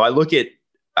think I look at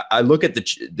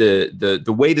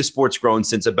the way the sport's grown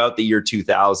since about the year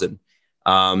 2000,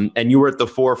 and you were at the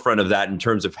forefront of that in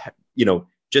terms of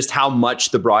just how much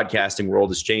the broadcasting world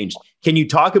has changed. Can you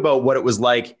talk about what it was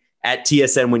like at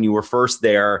TSN when you were first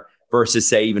there versus,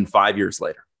 say, even 5 years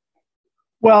later?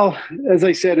 Well, as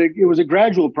I said, it was a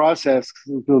gradual process.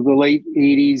 The late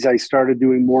 80s, I started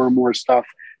doing more and more stuff,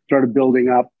 started building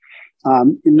up.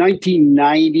 In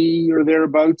 1990 or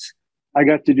thereabouts, I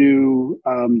got to do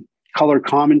color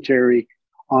commentary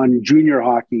on junior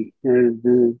hockey.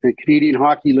 The Canadian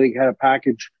Hockey League had a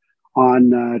package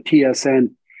on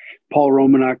TSN. Paul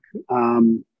Romanuk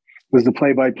was the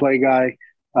play-by-play guy.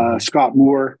 Scott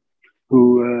Moore,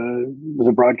 who was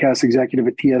a broadcast executive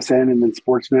at TSN and then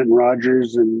Sportsnet and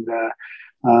Rogers, and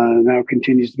now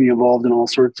continues to be involved in all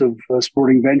sorts of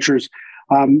sporting ventures.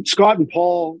 Scott and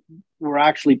Paul were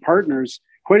actually partners.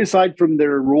 Quite aside from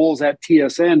their roles at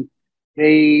TSN,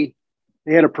 they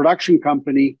had a production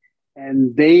company,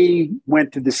 and they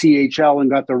went to the CHL and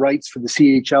got the rights for the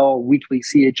CHL, weekly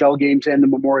CHL games and the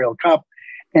Memorial Cup.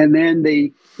 And then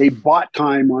they bought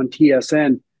time on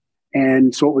TSN,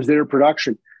 and so it was their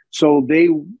production. So they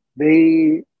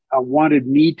wanted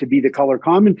me to be the color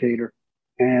commentator.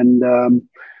 And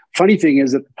funny thing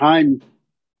is, at the time,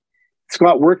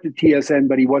 Scott worked at TSN,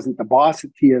 but he wasn't the boss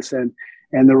at TSN.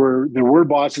 And there were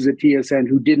bosses at TSN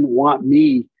who didn't want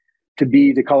me to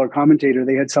be the color commentator.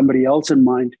 They had somebody else in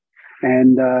mind.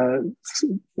 And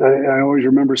I always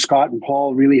remember Scott and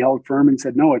Paul really held firm and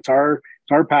said, no, it's our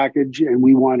package and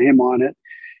we want him on it.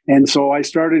 And so I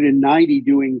started in 90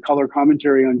 doing color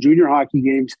commentary on junior hockey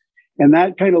games. And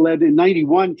that kind of led in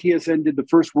 91, TSN did their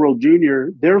first World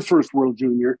Junior.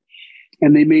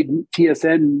 And they made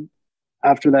TSN,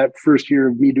 after that first year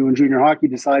of me doing junior hockey,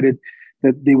 decided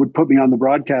that they would put me on the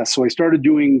broadcast. So I started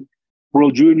doing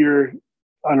World Junior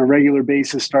on a regular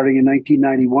basis starting in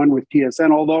 1991 with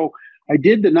TSN, although I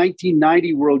did the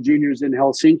 1990 World Juniors in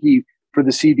Helsinki for the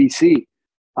CBC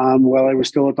while I was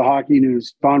still at the Hockey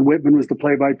News. Don Whitman was the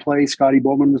play-by-play. Scotty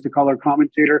Bowman was the color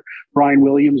commentator. Brian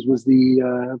Williams was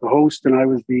the host, and I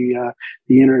was the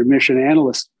intermission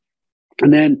analyst.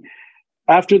 And then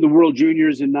after the World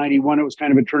Juniors in 91, it was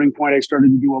kind of a turning point. I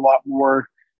started to do a lot more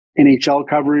NHL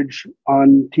coverage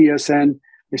on TSN.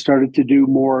 I started to do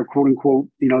more, quote unquote,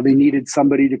 they needed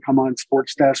somebody to come on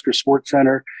Sports Desk or Sports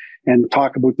Center and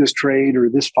talk about this trade or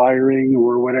this firing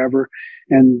or whatever.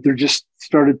 And there just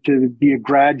started to be a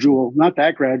gradual, not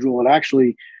that gradual, it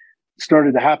actually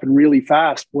started to happen really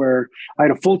fast, where I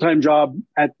had a full-time job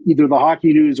at either the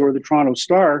Hockey News or the Toronto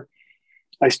Star.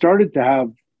 I started to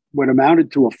have what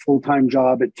amounted to a full-time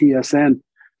job at TSN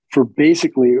for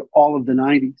basically all of the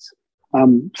 90s.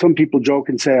 Some people joke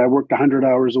and say I worked 100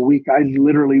 hours a week. I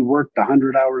literally worked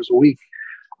 100 hours a week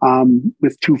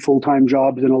with 2 full-time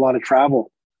jobs and a lot of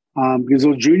travel. Because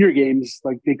those junior games,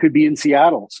 like, they could be in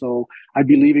Seattle. So I'd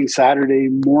be leaving Saturday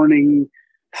morning,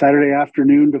 Saturday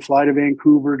afternoon to fly to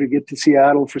Vancouver to get to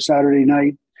Seattle for Saturday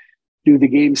night, do the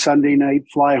game Sunday night,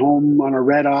 fly home on a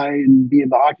red eye and be in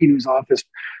the Hockey News office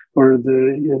or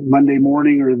the Monday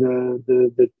morning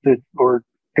or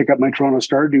pick up my Toronto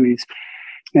Star duties.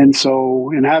 And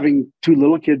so, and having 2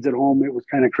 little kids at home, it was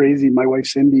kind of crazy. My wife,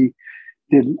 Cindy,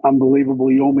 did unbelievable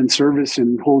yeoman service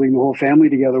in holding the whole family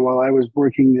together while I was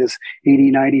working this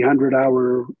 80, 90,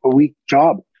 100-hour a week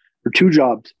job, or 2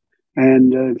 jobs.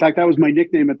 And in fact, that was my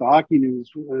nickname at the Hockey News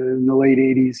in the late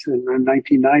 80s. And in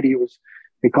 1990,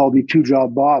 they called me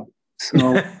 2-Job Bob.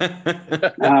 So,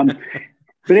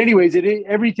 but anyways,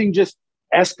 everything just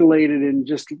escalated and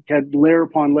just had layer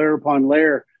upon layer upon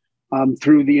layer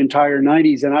through the entire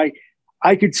 90s. And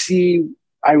I could see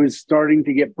I was starting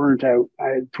to get burnt out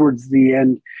towards the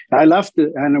end. I left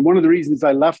and one of the reasons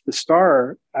I left the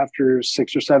Star after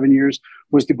 6 or 7 years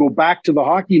was to go back to the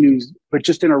Hockey News, but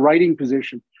just in a writing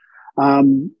position.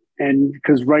 And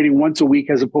because writing once a week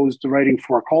as opposed to writing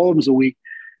 4 columns a week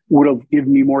would have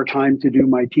given me more time to do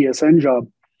my TSN job.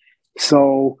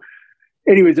 So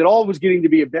anyways, it all was getting to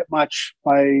be a bit much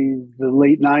by the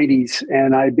late 90s.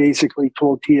 And I basically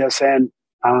told TSN,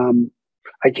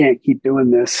 I can't keep doing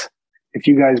this. If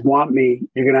you guys want me,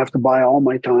 you're going to have to buy all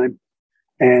my time.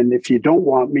 And if you don't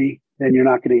want me, then you're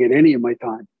not going to get any of my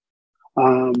time.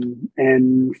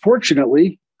 And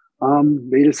fortunately,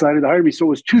 they decided to hire me. So it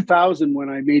was 2000 when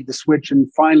I made the switch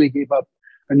and finally gave up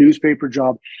a newspaper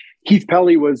job. Keith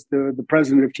Pelly was the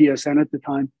president of TSN at the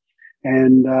time.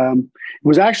 And it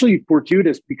was actually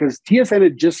fortuitous because TSN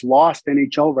had just lost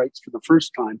NHL rights for the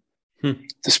first time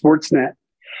to Sportsnet.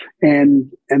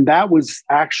 And that was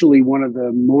actually one of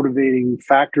the motivating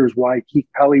factors why Keith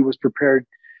Pelly was prepared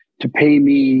to pay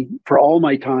me for all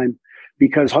my time,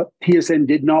 because TSN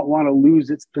did not want to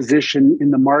lose its position in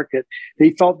the market.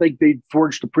 They felt like they'd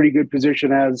forged a pretty good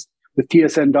position as with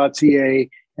TSN.ca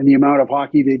and the amount of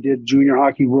hockey they did, junior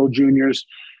hockey, World Juniors,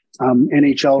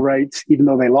 NHL rights, even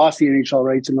though they lost the NHL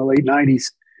rights in the late 90s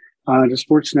to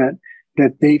Sportsnet,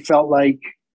 that they felt like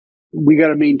we got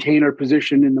to maintain our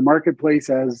position in the marketplace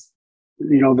as,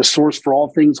 the source for all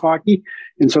things hockey.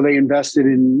 And so they invested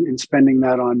in spending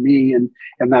that on me. And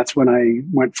that's when I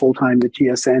went full-time to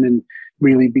TSN and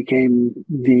really became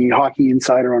the hockey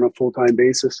insider on a full-time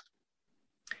basis.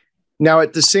 Now,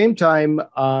 at the same time,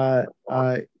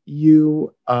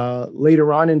 you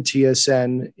later on in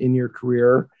TSN in your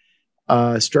career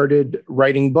started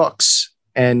writing books,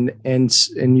 and I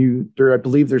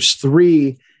believe there's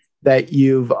 3 that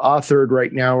you've authored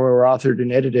right now or authored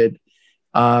and edited.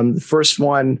 The first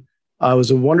one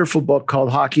was a wonderful book called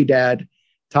Hockey Dad,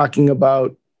 talking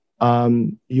about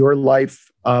your life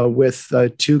with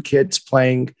 2 kids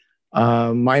playing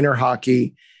minor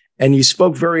hockey. And you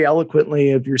spoke very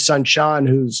eloquently of your son, Sean,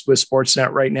 who's with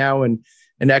Sportsnet right now and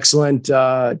an excellent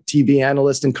TV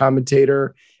analyst and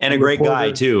commentator. And a great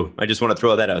guy, too. I just want to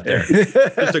throw that out there.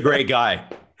 Just a great guy.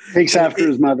 Takes after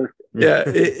his mother. Yeah,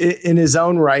 in his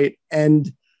own right.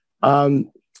 And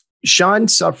Sean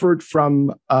suffered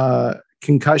from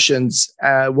concussions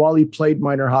while he played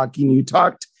minor hockey. And you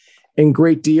talked in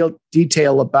great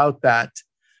detail about that.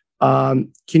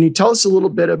 Can you tell us a little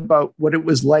bit about what it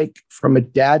was like from a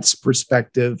dad's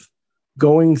perspective,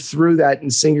 going through that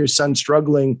and seeing your son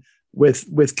struggling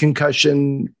with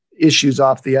concussion issues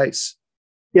off the ice?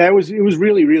 Yeah, it was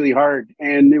really, really hard.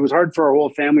 And it was hard for our whole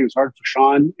family. It was hard for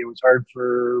Sean. It was hard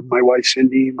for my wife,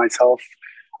 Cindy, myself,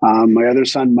 my other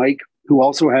son, Mike, who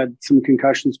also had some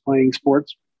concussions playing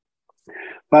sports.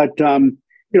 But,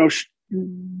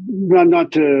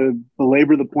 not to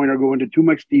belabor the point or go into too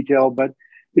much detail, but,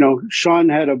 Sean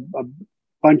had a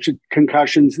bunch of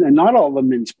concussions, and not all of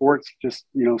them in sports, just,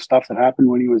 stuff that happened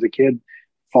when he was a kid,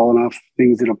 falling off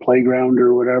things at a playground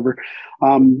or whatever.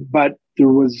 But there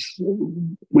was,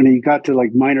 when he got to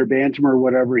like minor bantam or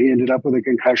whatever, he ended up with a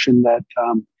concussion that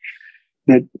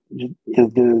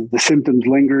the symptoms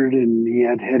lingered, and he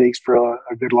had headaches for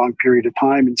a good long period of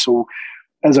time. And so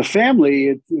as a family,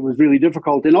 it was really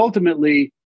difficult. And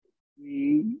ultimately,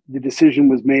 the decision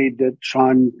was made that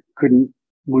Sean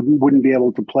wouldn't be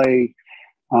able to play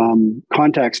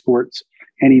contact sports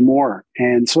anymore.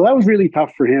 And so that was really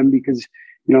tough for him because,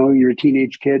 you're a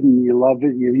teenage kid and you love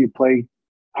it. You play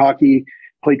hockey,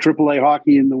 play AAA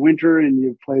hockey in the winter, and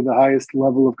you play the highest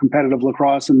level of competitive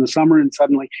lacrosse in the summer, and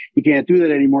suddenly you can't do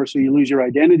that anymore. So you lose your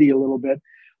identity a little bit.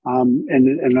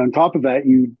 And on top of that,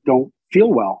 you don't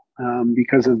feel well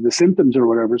because of the symptoms or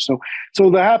whatever. So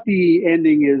the happy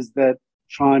ending is that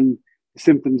Sean's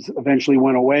symptoms eventually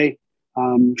went away.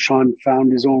 Sean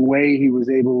found his own way. He was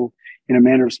able, in a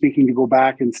manner of speaking, to go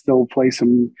back and still play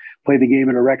the game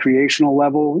at a recreational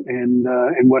level and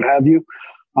what have you.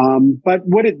 But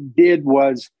what it did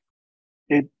was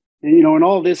and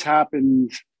all this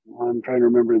happened, I'm trying to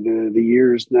remember the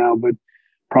years now, but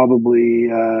probably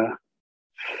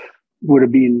would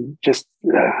have been just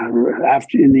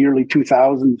after in the early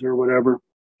 2000s or whatever,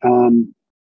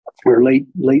 or late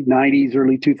 90s,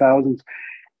 early 2000s.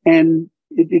 And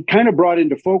it kind of brought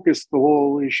into focus the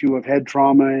whole issue of head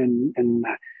trauma and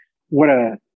what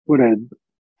a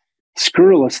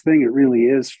scurrilous thing it really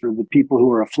is for the people who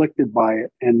are afflicted by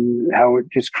it, and how it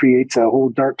just creates a whole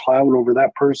dark cloud over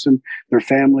that person, their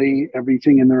family,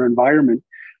 everything in their environment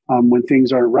when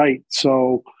things aren't right.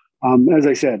 So as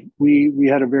I said, we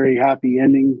had a very happy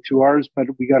ending to ours, but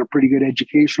we got a pretty good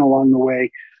education along the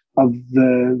way of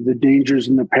the dangers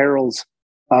and the perils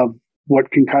of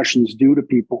what concussions do to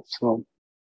people. So.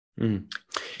 Do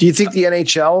you think the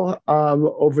NHL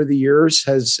over the years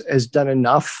has done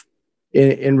enough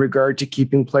in regard to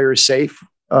keeping players safe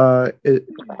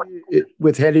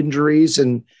with head injuries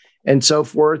and so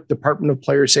forth? Department of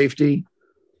Player Safety.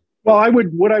 Well,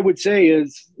 what I would say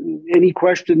is any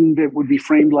question that would be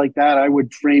framed like that, I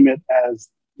would frame it as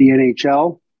the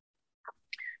NHL,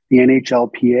 the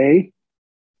NHLPA,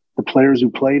 the players who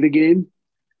play the game,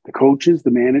 the coaches,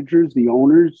 the managers, the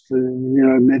owners,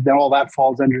 all that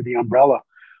falls under the umbrella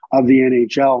of the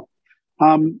NHL.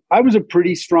 I was a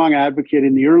pretty strong advocate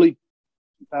in the early.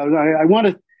 I want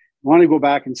to go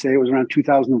back and say it was around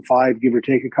 2005, give or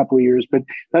take a couple of years, but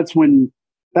that's when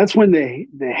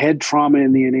the head trauma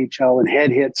in the NHL and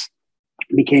head hits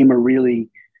became a really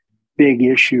big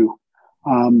issue,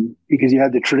 because you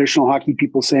had the traditional hockey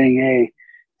people saying, "Hey,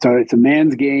 so it's a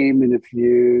man's game, and if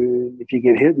you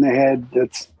get hit in the head,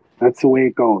 that's the way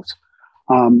it goes."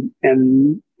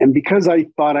 And because I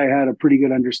thought I had a pretty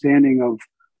good understanding of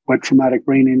what traumatic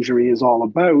brain injury is all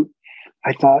about,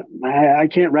 I thought I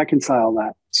can't reconcile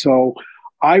that. So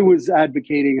I was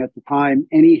advocating at the time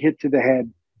any hit to the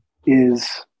head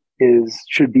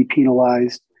should be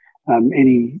penalized.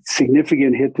 Any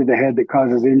significant hit to the head that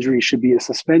causes injury should be a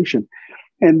suspension,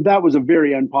 and that was a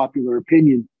very unpopular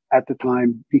opinion at the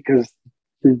time because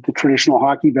the traditional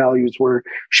hockey values were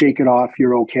shake it off,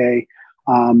 you're okay.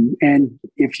 And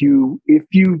if you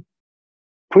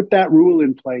put that rule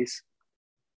in place,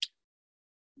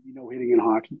 no hitting in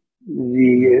hockey.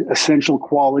 The essential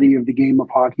quality of the game of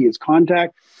hockey is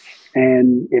contact,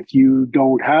 and if you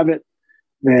don't have it,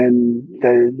 then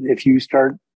if you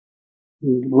start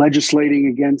legislating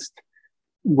against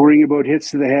worrying about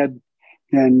hits to the head,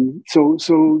 and so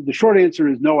the short answer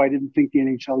is no. I didn't think the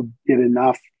NHL did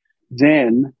enough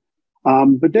then,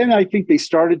 but then I think they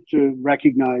started to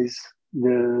recognize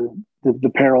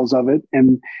the perils of it,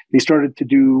 and they started to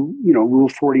do Rule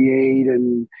 48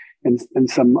 and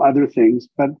some other things.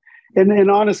 But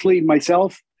and honestly,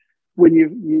 myself, when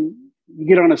you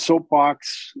get on a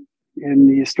soapbox and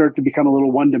you start to become a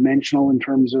little one-dimensional in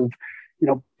terms of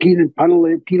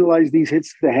penalize these hits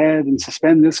to the head and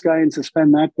suspend this guy and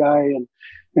suspend that guy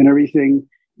and everything,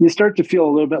 you start to feel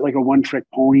a little bit like a one-trick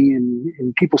pony,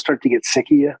 and people start to get sick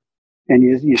of you, and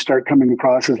you start coming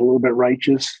across as a little bit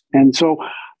righteous. And so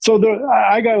So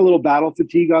I got a little battle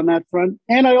fatigue on that front.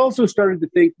 And I also started to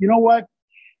think, you know what?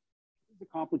 It's a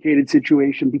complicated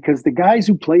situation because the guys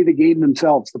who play the game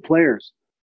themselves, the players,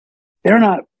 they're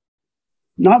not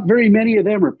very many of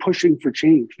them are pushing for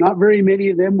change. Not very many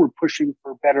of them were pushing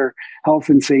for better health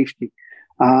and safety.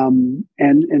 And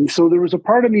so there was a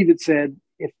part of me that said,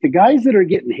 if the guys that are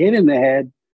getting hit in the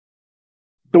head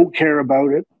don't care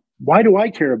about it, why do I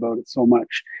care about it so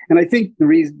much? And I think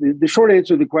the short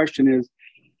answer to the question is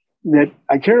that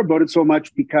I care about it so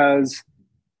much because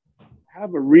I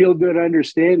have a real good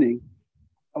understanding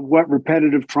of what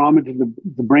repetitive trauma to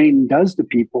the brain does to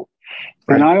people.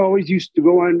 Right. And I always used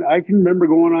to I can remember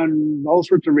going on all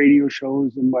sorts of radio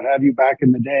shows and what have you back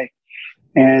in the day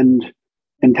and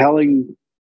telling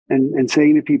and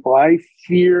saying to people, I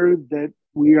fear that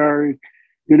we are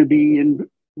going to be in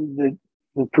the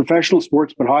professional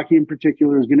sports, but hockey in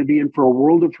particular is going to be in for a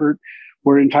world of hurt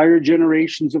where entire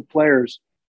generations of players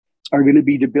are going to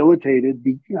be debilitated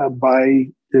by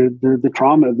the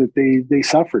trauma that they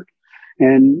suffered.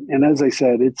 And as I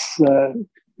said,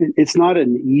 it's not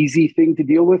an easy thing to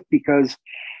deal with because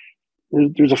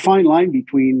there's a fine line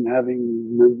between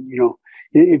having,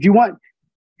 if you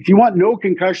want no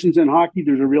concussions in hockey,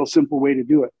 there's a real simple way to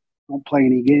do it. Don't play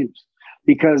any games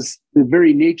because the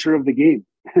very nature of the game,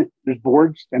 there's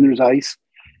boards and there's ice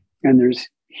and there's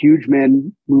huge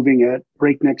men moving at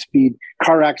breakneck speed,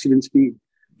 car accident speed,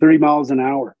 30 miles an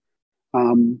hour.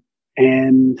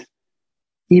 And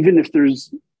even if there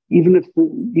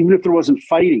wasn't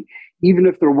fighting, even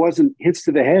if there wasn't hits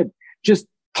to the head, just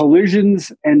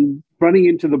collisions and running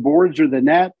into the boards or the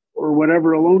net or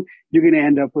whatever alone, you're going to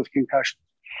end up with concussions.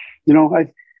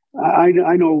 I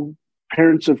know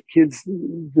parents of kids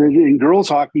in girls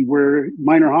hockey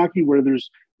minor hockey where there's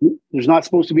not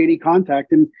supposed to be any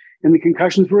contact and the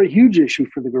concussions were a huge issue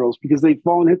for the girls because they'd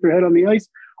fall and hit their head on the ice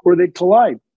or they'd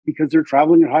collide because they're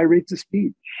traveling at high rates of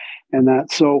speed and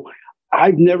that. So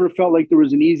I've never felt like there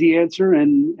was an easy answer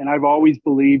and I've always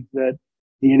believed that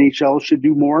the NHL should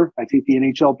do more. I think the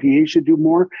NHLPA should do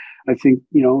more. I think,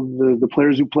 the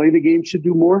players who play the game should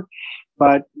do more.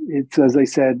 But it's, as I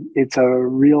said, it's a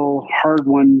real hard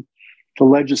one to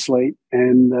legislate.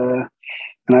 And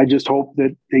I just hope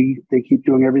that they keep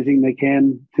doing everything they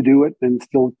can to do it and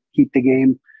still keep the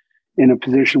game in a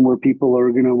position where people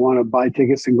are going to want to buy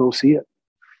tickets and go see it.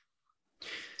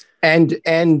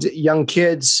 And young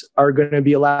kids are going to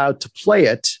be allowed to play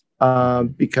it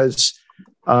because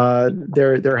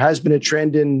there has been a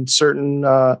trend in certain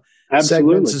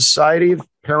segments of society of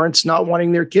parents not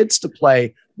wanting their kids to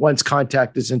play once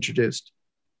contact is introduced.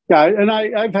 Yeah, and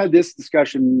I've had this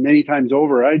discussion many times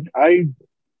over.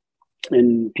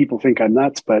 And people think I'm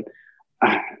nuts, but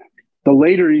the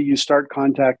later you start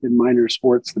contact in minor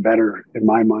sports, the better in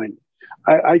my mind.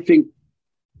 I think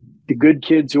the good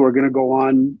kids who are going to go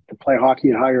on to play hockey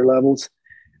at higher levels,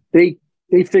 they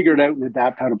figured out and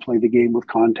adapt how to play the game with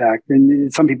contact.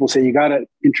 And some people say you got to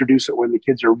introduce it when the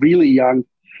kids are really young.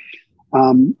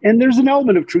 And there's an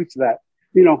element of truth to that.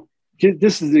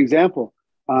 This is an example.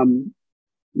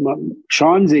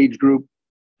 Sean's age group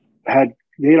had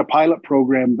a pilot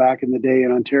program back in the day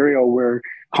in Ontario where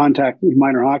contact in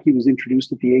minor hockey was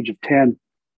introduced at the age of 10.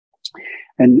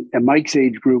 And Mike's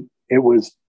age group, it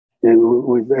was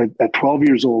at 12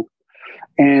 years old.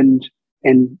 And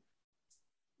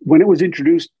when it was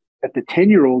introduced at the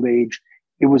 10-year-old age,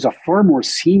 it was a far more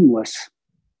seamless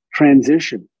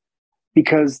transition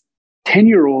because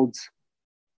 10-year-olds,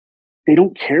 they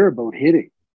don't care about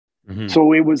hitting. Mm-hmm.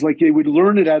 So it was like they would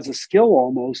learn it as a skill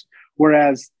almost,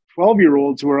 whereas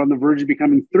 12-year-olds who are on the verge of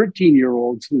becoming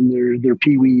 13-year-olds in their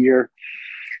peewee year,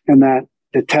 and that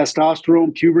the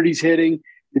testosterone, puberty's hitting,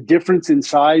 the difference in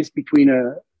size between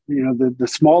the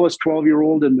smallest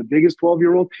 12-year-old and the biggest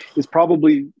 12-year-old is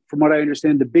probably, from what I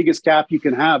understand, the biggest gap you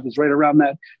can have is right around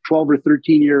that 12 or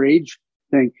 13-year age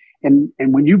thing. And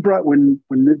when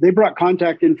they brought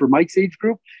contact in for Mike's age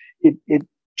group, it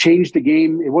changed the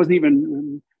game. It wasn't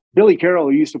even Billy Carroll,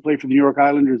 who used to play for the New York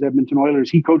Islanders, Edmonton Oilers.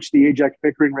 He coached the Ajax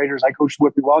Pickering Raiders. I coached the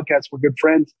Whitby Wildcats. We're good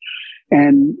friends.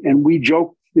 And we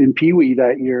joked in Pee Wee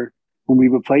that year when we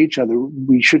would play each other,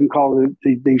 we shouldn't call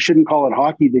it, they shouldn't call it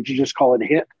hockey. They should just call it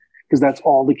hit because that's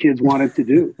all the kids wanted to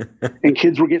do. And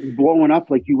kids were getting blown up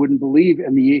like you wouldn't believe.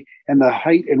 And the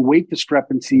height and weight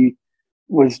discrepancy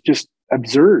was just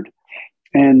absurd.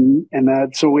 And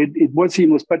that, so it was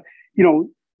seamless, but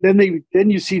then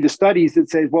you see the studies that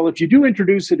say, well, if you do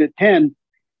introduce it at 10,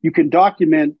 you can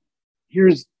document,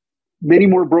 here's many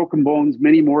more broken bones,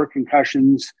 many more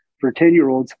concussions for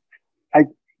 10-year-olds.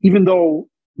 Even though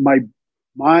my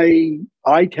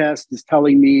eye test is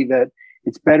telling me that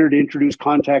it's better to introduce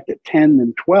contact at 10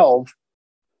 than 12,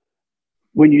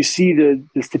 when you see the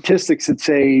statistics that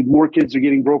say more kids are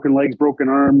getting broken legs, broken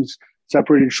arms,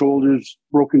 separated shoulders,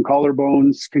 broken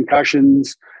collarbones,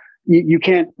 concussions, you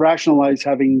can't rationalize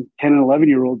having 10 and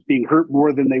 11-year-olds being hurt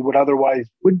more than they would otherwise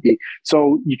would be.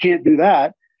 So you can't do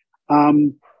that.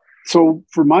 So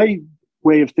for my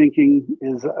way of thinking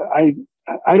is I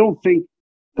don't think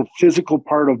the physical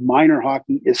part of minor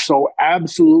hockey is so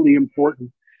absolutely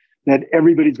important that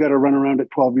everybody's got to run around at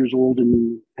 12 years old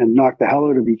and knock the hell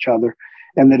out of each other.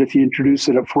 And that if you introduce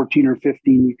it at 14 or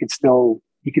 15, you could still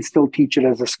teach it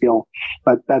as a skill.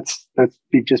 But that's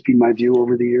just been my view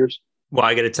over the years. Well,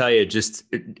 I got to tell you, just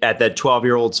at that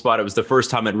 12-year-old spot, it was the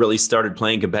first time I'd really started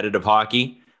playing competitive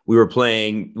hockey. We were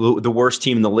playing the worst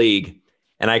team in the league.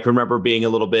 And I can remember being a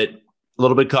little bit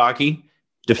cocky.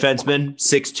 Defenseman,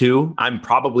 6'2". I'm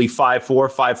probably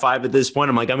 5'4", 5'5" at this point.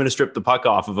 I'm like, I'm going to strip the puck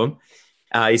off of him.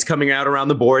 He's coming out around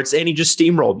the boards, and he just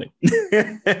steamrolled me.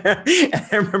 I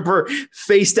remember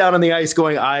face down on the ice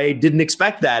going, I didn't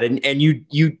expect that. And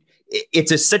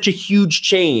it's such a huge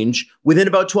change within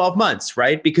about 12 months,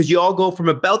 right? Because you all go from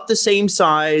about the same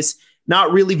size,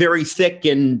 not really very thick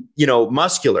and,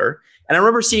 muscular. And I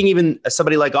remember seeing even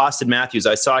somebody like Austin Matthews.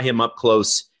 I saw him up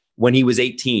close when he was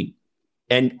 18.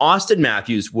 And Austin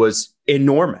Matthews was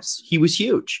enormous. He was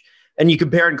huge. And you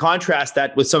compare and contrast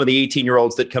that with some of the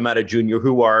 18-year-olds that come out of junior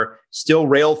who are still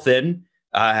rail thin,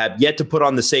 have yet to put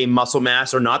on the same muscle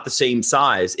mass or not the same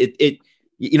size.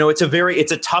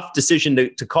 It's a tough decision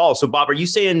to call. So Bob, are you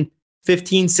saying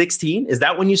 15, 16? Is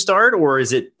that when you start, or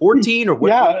is it 14 or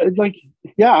what? I'm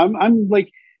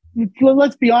like,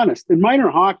 let's be honest. In minor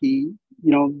hockey,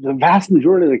 the vast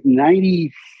majority, like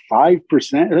 95%,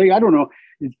 I don't know,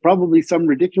 it's probably some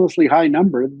ridiculously high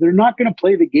number. They're not going to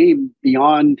play the game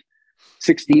beyond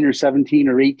 16 or 17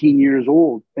 or 18 years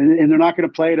old. And they're not going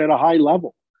to play it at a high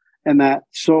level. And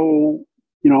so,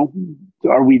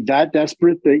 are we that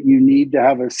desperate that you need to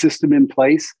have a system in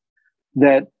place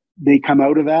that they come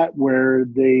out of that where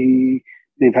they've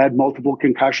had multiple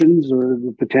concussions or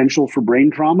the potential for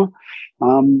brain trauma?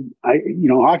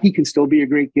 Hockey can still be a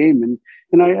great game. And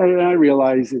I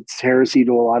realize it's heresy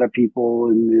to a lot of people,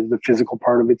 and the physical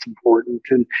part of it's important.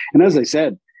 And as I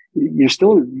said, you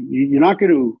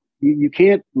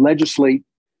can't legislate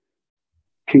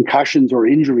concussions or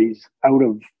injuries out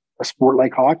of a sport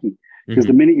like hockey. Because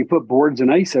the minute you put boards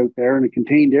and ice out there in a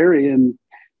contained area and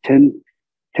 10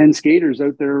 skaters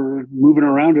out there moving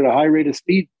around at a high rate of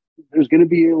speed, there's going to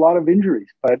be a lot of injuries.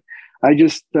 But I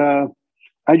just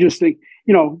think,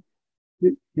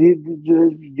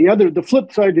 the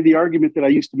flip side to the argument that I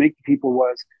used to make to people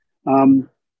was,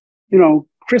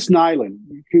 Chris Nyland,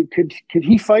 could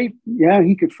he fight? Yeah,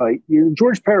 he could fight.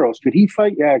 George Peros, could he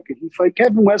fight? Yeah, could he fight?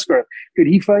 Kevin Westgarth, could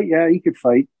he fight? Yeah, he could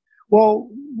fight. Well,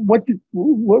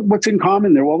 what's in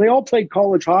common there? Well, they all played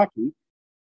college hockey,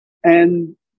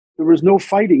 and there was no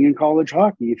fighting in college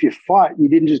hockey. If you fought, you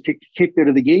didn't just get kicked out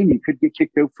of the game. You could get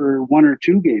kicked out for 1 or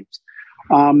 2 games.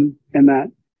 And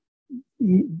that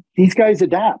these guys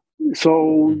adapt.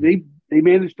 So they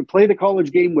managed to play the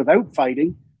college game without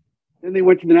fighting. Then they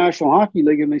went to the National Hockey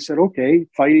League and they said, okay,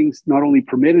 fighting's not only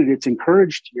permitted, it's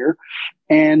encouraged here,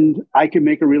 and I can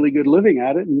make a really good living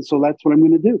at it. And so that's what I'm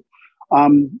going to do.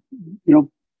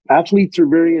 Athletes are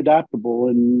very adaptable.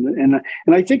 And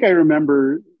I think I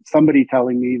remember somebody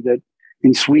telling me that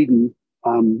in Sweden,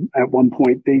 at one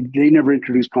point, they never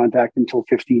introduced contact until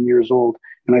 15 years old.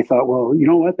 And I thought, well, you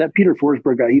know what? That Peter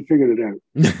Forsberg guy, he figured it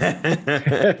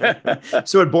out.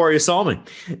 So did Boris Salmon.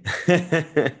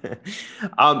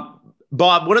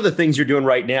 Bob, one of the things you're doing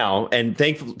right now, and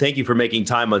thank you for making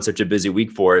time on such a busy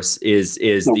week for us, is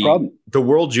the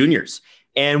World Juniors.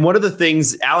 And one of the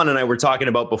things Allan and I were talking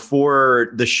about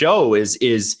before the show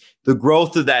is the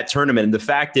growth of that tournament. And the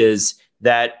fact is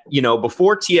that,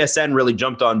 before TSN really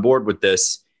jumped on board with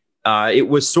this, it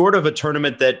was sort of a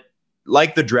tournament that,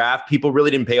 like the draft, people really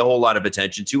didn't pay a whole lot of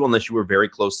attention to unless you were very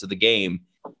close to the game.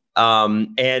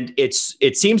 And it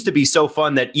seems to be so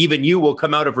fun that even you will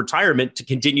come out of retirement to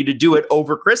continue to do it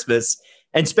over Christmas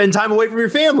and spend time away from your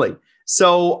family.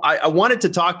 So I wanted to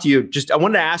talk to you. I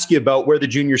wanted to ask you about where the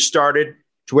juniors started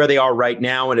to where they are right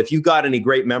now. And if you got any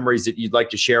great memories that you'd like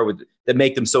to share that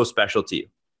make them so special to you.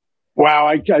 Wow.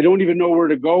 I don't even know where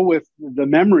to go with the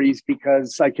memories,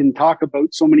 because I can talk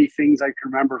about so many things I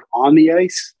can remember on the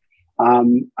ice.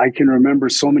 I can remember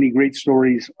so many great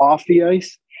stories off the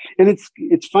ice. And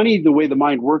it's funny the way the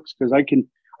mind works, because I can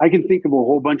think of a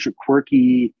whole bunch of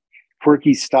quirky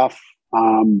stuff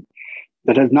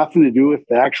that has nothing to do with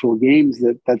the actual games.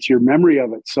 That's your memory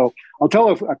of it. So I'll tell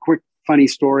a quick funny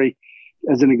story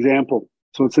as an example.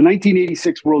 So it's the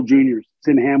 1986 World Juniors. It's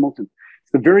in Hamilton. It's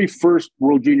the very first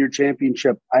World Junior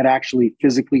Championship I'd actually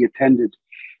physically attended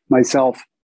myself.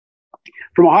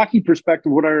 From a hockey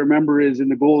perspective, what I remember is in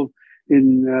the gold,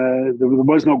 there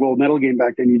was no gold medal game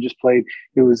back then. You just played.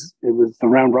 It was the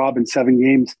round robin, 7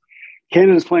 games.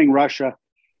 Canada's playing Russia,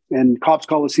 and Copps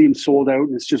Coliseum sold out,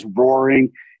 and it's just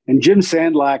roaring. And Jim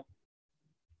Sandlak,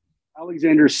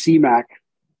 Alexander Seamak,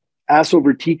 ass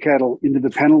over tea kettle into the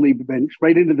penalty bench,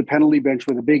 right into the penalty bench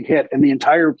with a big hit, and the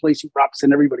entire place erupts,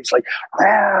 and everybody's like,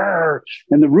 "Rawr!"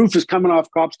 And the roof is coming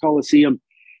off Copps Coliseum,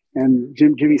 and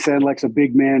Jimmy Sandlak's a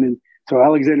big man, and so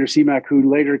Alexander Seamak, who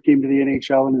later came to the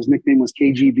NHL, and his nickname was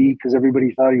KGB because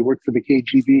everybody thought he worked for the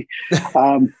KGB.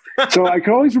 So I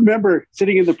can always remember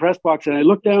sitting in the press box, and I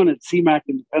looked down at Seamak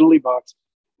in the penalty box,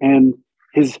 and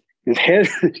his head,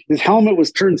 his helmet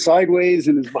was turned sideways,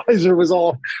 and his visor was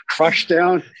all crushed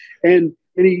down. And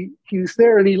he was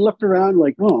there, and he looked around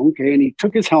like, oh, okay. And he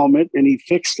took his helmet and he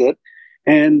fixed it,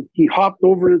 and he hopped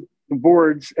over the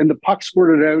boards, and the puck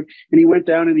squirted out, and he went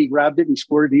down and he grabbed it and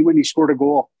scored. He scored a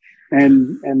goal,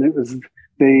 and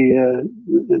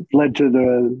it led to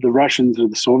the Russians, or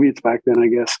the Soviets back then, I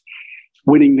guess,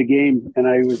 winning the game. And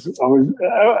I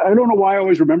don't know why I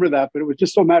always remember that, but it was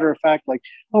just so matter of fact, like,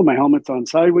 oh, my helmet's on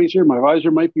sideways here, my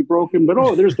visor might be broken, but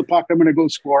oh, there's the puck, I'm going to go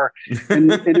score.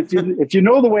 And if you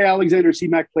know the way Alexander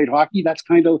Seamak played hockey, that's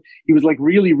kind of, he was like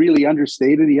really, really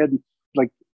understated. He had like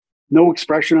no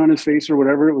expression on his face or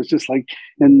whatever. It was just like,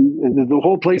 and the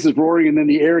whole place is roaring, and then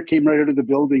the air came right out of the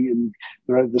building,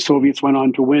 and the Soviets went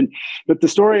on to win. But the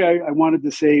story I wanted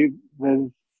to say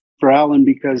for Allan,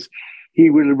 because he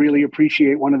would really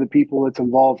appreciate one of the people that's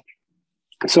involved.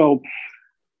 So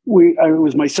it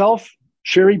was myself,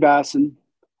 Sherry Basson,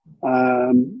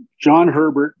 John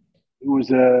Herbert, who was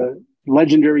a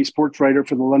legendary sports writer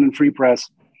for the London Free Press,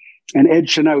 and Ed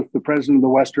Chenoweth, the president of the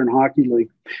Western Hockey League.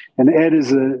 And Ed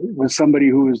was somebody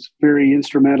who was very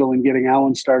instrumental in getting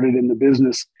Allan started in the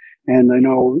business. And I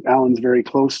know Allan's very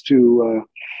close to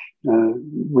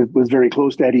was very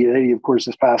close to Eddie. Eddie, of course,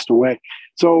 has passed away.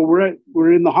 So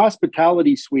we're in the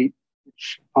hospitality suite,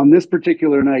 which on this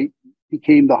particular night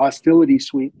became the hostility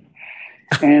suite.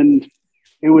 And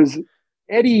it was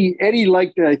Eddie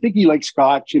I think he liked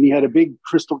scotch, and he had a big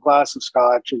crystal glass of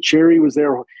scotch, and Sherry was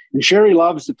there, and Sherry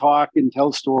loves to talk and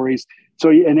tell stories. So,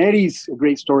 and Eddie's a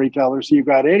great storyteller. So you've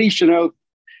got Eddie Chenoweth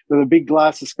with a big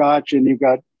glass of scotch, and you've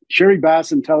got Sherry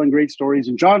Basson telling great stories,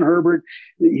 and John Herbert,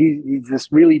 he's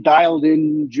this really dialed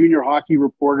in junior hockey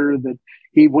reporter that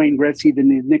gave Wayne Gretzky the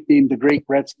nickname the Great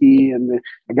Gretzky, and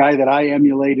a guy that I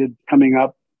emulated coming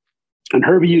up. And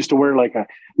Herbie used to wear like a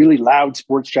really loud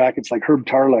sports jackets, like Herb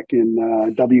Tarlek in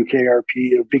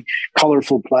WKRP, big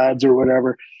colorful plaids or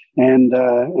whatever. And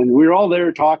we were all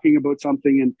there talking about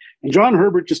something, and John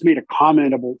Herbert just made a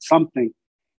comment about something,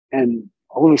 and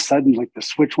all of a sudden, like the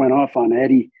switch went off on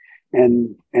Eddie.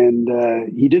 And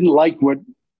he didn't like what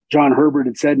John Herbert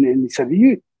had said, and he said,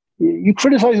 "You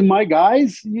criticizing my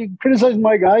guys? You criticizing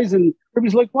my guys?" And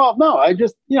Herbie's like, "Well, no, I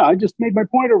just made my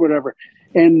point or whatever."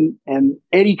 And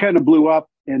Eddie kind of blew up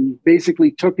and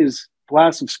basically took his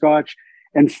glass of scotch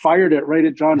and fired it right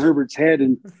at John Herbert's head,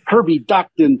 and Herbie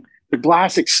ducked, and the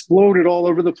glass exploded all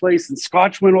over the place, and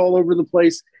scotch went all over the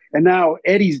place. And now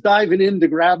Eddie's diving in to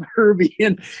grab Herbie,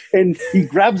 and he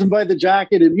grabs him by the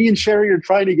jacket, and me and Sherry are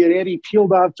trying to get Eddie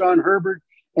peeled off John Herbert.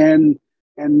 And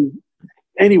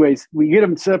anyways, we get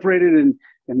them separated,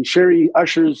 and Sherry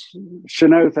ushers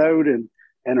Chenoweth out, and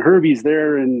Herbie's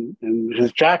there, and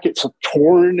his jacket's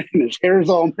torn, and his hair's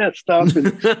all messed up, and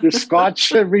there's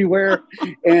scotch everywhere.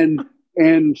 And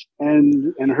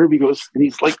Herbie goes, and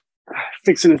he's like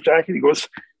fixing his jacket. He goes,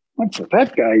 "What's with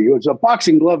that guy? He goes, a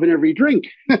boxing glove in every drink."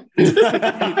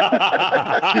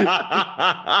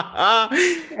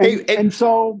 and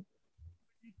so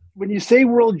when you say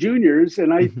World Juniors,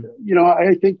 and I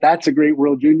think that's a great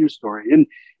World Junior story. And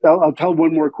I'll tell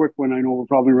one more quick one. I know we're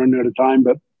probably running out of time,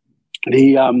 but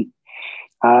he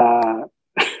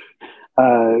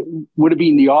would have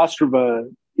been the Ostrava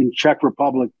in Czech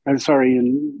Republic. It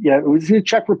was the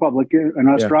Czech Republic in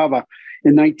Ostrava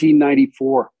in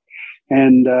 1994.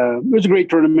 And it was a great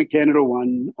tournament. Canada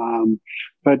won.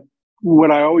 But what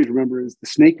I always remember is the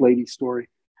Snake Lady story.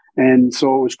 And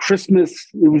so it was Christmas.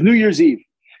 It was New Year's Eve.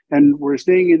 And we're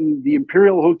staying in the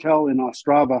Imperial Hotel in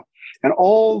Ostrava. And a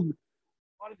lot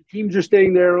of the teams are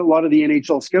staying there. A lot of the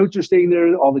NHL scouts are staying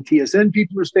there. All the TSN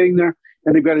people are staying there.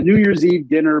 And they've got a New Year's Eve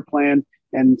dinner planned.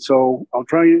 And so I'll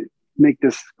try to make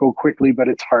this go quickly, but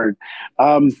it's hard.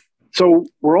 So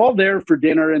we're all there for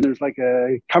dinner, and there's like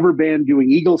a cover band doing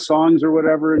Eagles songs or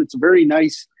whatever. And it's a very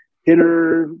nice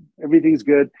dinner. Everything's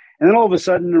good. And then all of a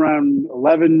sudden around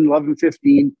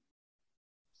 11:15,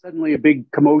 Suddenly a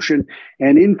big commotion,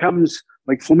 and in comes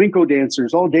like flamenco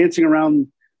dancers all dancing around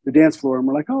the dance floor. And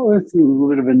we're like, oh, that's a little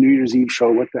bit of a New Year's Eve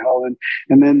show. What the hell?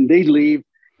 And then they leave.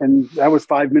 And that was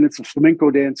 5 minutes of flamenco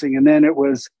dancing. And then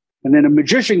a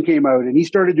magician came out and he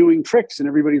started doing tricks, and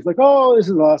everybody's like, oh, this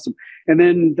is awesome. And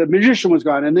then the magician was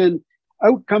gone. And then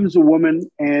out comes a woman,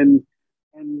 and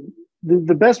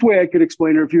the best way I could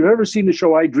explain her, if you've ever seen the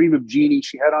show I Dream of Jeannie,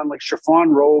 she had on like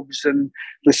chiffon robes and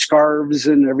the scarves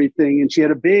and everything. And she had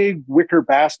a big wicker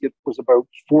basket that was about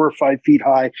 4 or 5 feet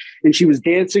high. And she was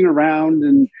dancing around,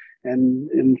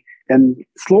 and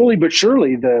slowly but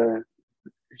surely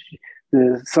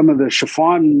some of the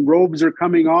chiffon robes are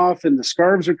coming off and the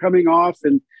scarves are coming off.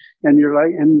 And you're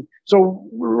like, and so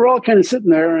we're all kind of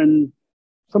sitting there, and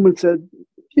someone said,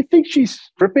 do you think she's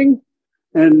stripping?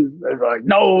 And they're like,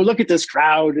 no, look at this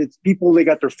crowd. It's people, they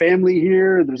got their family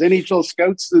here. There's NHL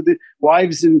scouts, the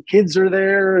wives and kids are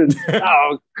there. And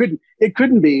it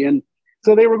couldn't be. And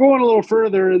so they were going a little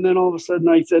further. And then all of a sudden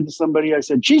I said to somebody, I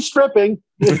said, she's stripping.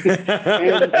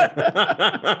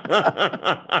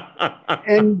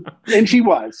 and she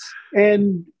was.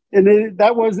 And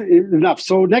that wasn't enough.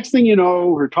 So next thing you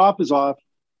know, her top is off.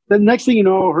 The next thing you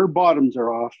know, her bottoms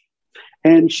are off.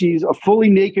 And she's a fully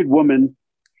naked woman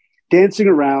dancing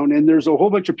around, and there's a whole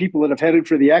bunch of people that have headed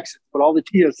for the exit, but all the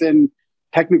TSN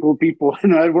technical people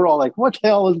and we're all like, what the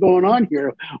hell is going on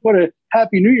here? What a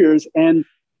happy New Year's. And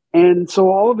so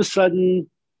all of a sudden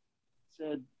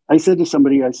I said to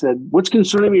somebody, I said, what's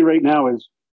concerning me right now is,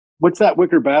 what's that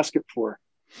wicker basket for?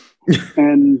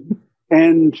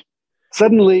 and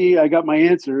suddenly I got my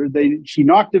answer. She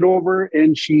knocked it over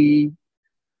and she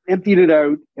emptied it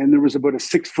out, and there was about a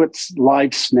 6-foot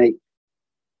live snake.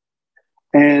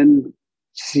 And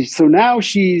so now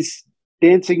she's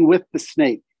dancing with the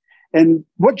snake. And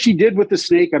what she did with the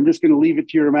snake, I'm just going to leave it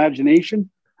to your imagination,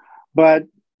 but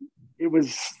it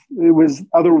was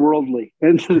otherworldly.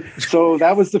 And so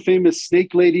that was the famous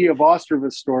Snake Lady of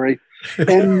Ostrava story.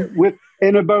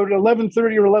 And about 11:30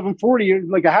 or 11:40,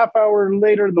 like a half hour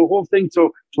later, the whole thing.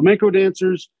 So flamenco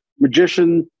dancers,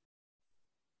 magician,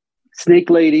 Snake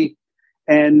Lady,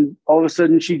 and all of a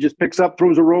sudden she just picks up,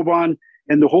 throws a robe on,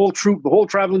 and the whole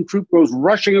traveling troupe goes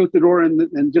rushing out the door,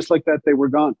 and just like that, they were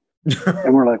gone.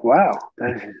 And we're like, wow,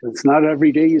 it's not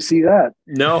every day you see that.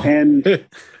 No.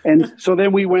 And so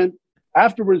then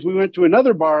afterwards, we went to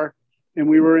another bar, and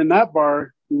we were in that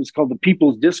bar. It was called the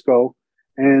People's Disco.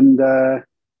 And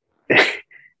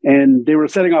they were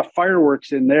setting off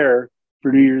fireworks in there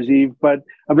for New Year's Eve. But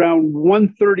around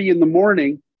 1:30 in the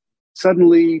morning,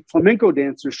 suddenly flamenco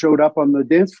dancers showed up on the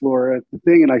dance floor at the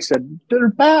thing. And I said, they're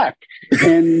back.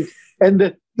 And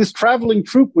this traveling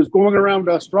troupe was going around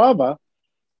Ostrava on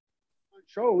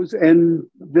shows, and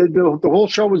the whole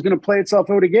show was going to play itself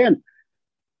out again.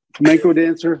 Flamenco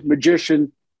dancer,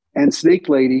 magician, and Snake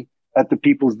Lady at the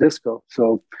People's Disco.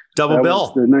 So double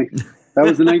bill. That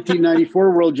was the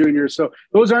 1994 World Juniors. So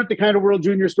those aren't the kind of World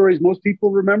Junior stories most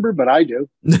people remember, but I do.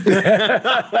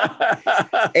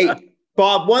 Hey,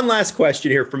 Bob, one last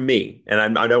question here from me,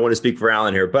 and I don't want to speak for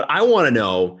Allan here, but I want to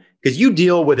know, because you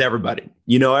deal with everybody,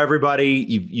 you know everybody,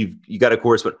 you got a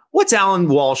correspondent. What's Allan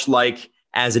Walsh like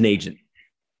as an agent?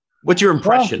 What's your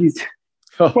impression?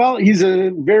 Well, he's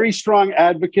a very strong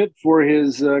advocate for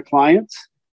his clients,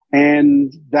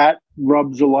 and that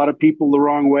rubs a lot of people the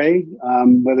wrong way,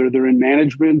 whether they're in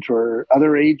management or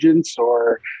other agents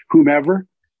or whomever.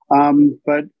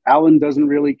 But Allan doesn't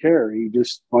really care. He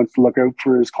just wants to look out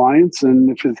for his clients, and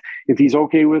if he's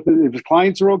okay with it, if his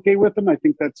clients are okay with him, I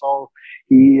think that's all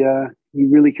he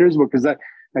really cares about. Because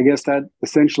I guess that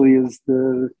essentially is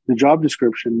the job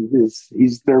description.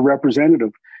 He's their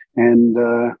representative, and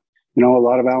a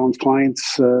lot of Allan's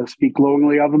clients speak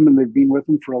glowingly of him, and they've been with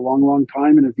him for a long, long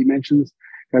time. And as he mentions,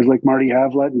 guys like Marty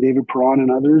Havlat and David Perron and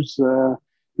others,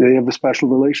 they have a special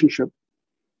relationship.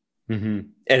 Mm-hmm.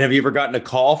 And have you ever gotten a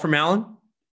call from Allan?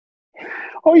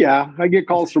 Oh, yeah. I get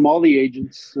calls from all the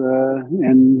agents,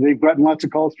 and they've gotten lots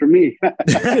of calls from me.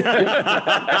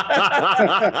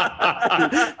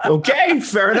 Okay,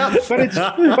 fair enough.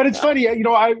 But it's funny.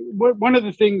 One of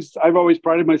the things I've always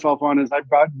prided myself on is I've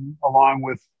gotten along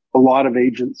with a lot of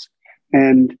agents,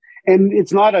 and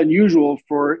it's not unusual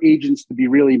for agents to be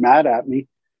really mad at me,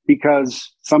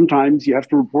 because sometimes you have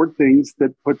to report things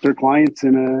that put their clients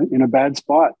in a bad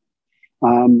spot.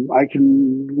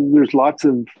 There's lots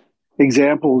of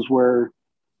examples where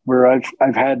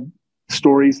I've had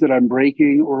stories that I'm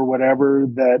breaking or whatever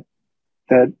that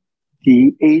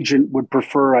the agent would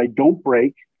prefer I don't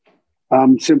break,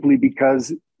 simply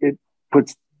because it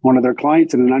puts one of their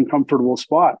clients in an uncomfortable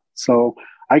spot. So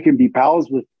I can be pals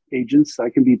with agents. I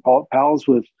can be pals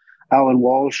with Alan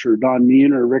Walsh or Don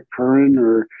Meehan or Rick Curran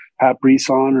or Pat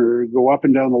Brisson, or go up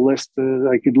and down the list.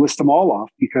 I could list them all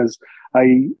off because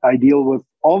I deal with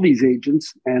all these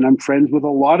agents and I'm friends with a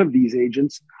lot of these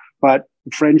agents, but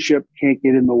friendship can't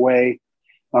get in the way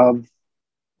of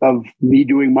me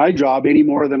doing my job any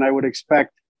more than I would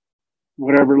expect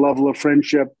whatever level of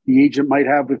friendship the agent might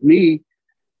have with me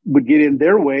would get in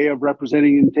their way of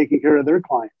representing and taking care of their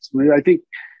clients. I mean, I think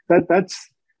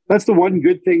that's the one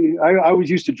good thing. I always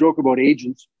used to joke about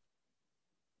agents.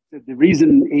 The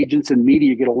reason agents and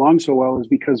media get along so well is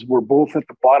because we're both at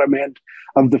the bottom end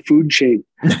of the food chain.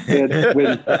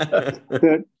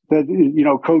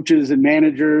 That coaches and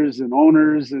managers and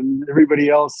owners and everybody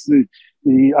else.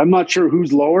 I'm not sure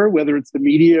who's lower, whether it's the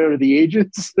media or the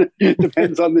agents. It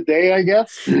depends on the day, I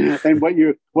guess, and what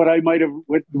the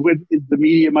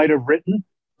media might have written.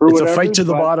 It's whatever. A fight to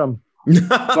the bottom.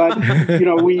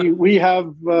 But we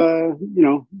have a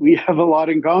lot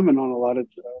in common on a lot of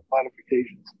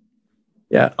occasions.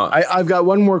 Yeah, I've got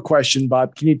one more question,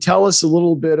 Bob. Can you tell us a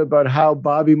little bit about how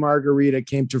Bobby Margarita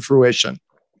came to fruition?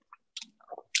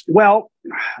 Well,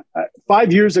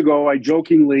 5 years ago, I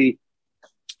jokingly,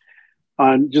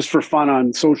 just for fun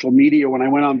on social media, when I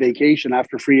went on vacation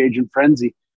after Free Agent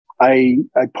Frenzy, I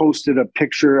posted a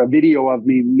video of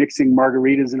me mixing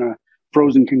margaritas in a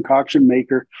frozen concoction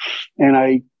maker. And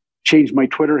I changed my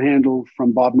Twitter handle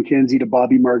from Bob McKenzie to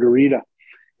Bobby Margarita.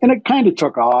 And it kind of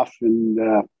took off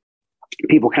and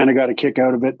people kind of got a kick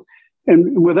out of it.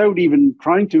 And without even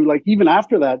trying to, like, even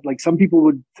after that, like some people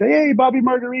would say, "Hey, Bobby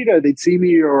Margarita," they'd see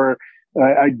me, or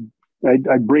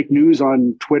I'd break news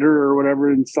on Twitter or whatever.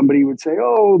 And somebody would say,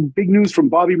 "Oh, big news from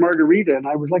Bobby Margarita." And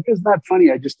I was like, "Isn't that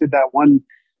funny? I just did that one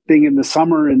thing in the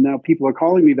summer and now people are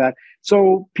calling me that."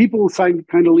 So people kind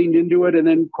of leaned into it. And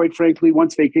then quite frankly,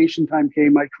 once vacation time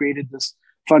came, I created this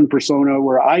fun persona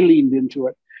where I leaned into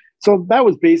it. So that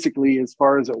was basically as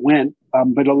far as it went.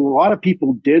 But a lot of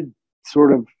people did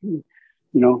sort of,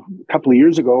 a couple of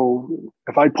years ago,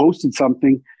 if I posted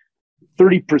something,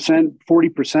 30%,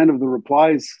 40% of the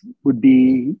replies would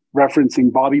be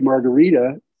referencing Bobby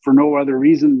Margarita for no other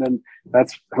reason than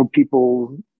that's how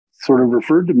people sort of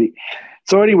referred to me.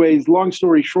 So anyways, long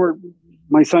story short,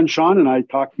 my son Sean and I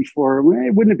talked before,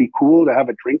 wouldn't it be cool to have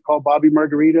a drink called Bobby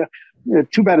Margarita?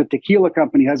 Too bad a tequila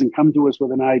company hasn't come to us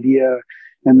with an idea.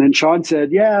 And then Sean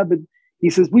said, "Yeah, but,"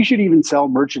 he says, "we should even sell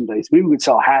merchandise. Maybe we could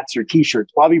sell hats or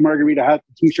T-shirts, Bobby Margarita hats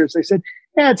and T-shirts." I said,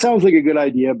 "Yeah, it sounds like a good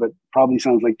idea, but probably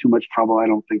sounds like too much trouble. I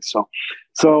don't think so."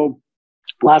 So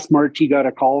last March, he got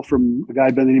a call from a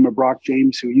guy by the name of Brock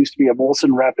James, who used to be a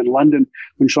Molson rep in London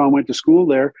when Sean went to school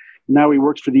there. Now he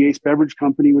works for the Ace Beverage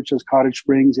Company, which has Cottage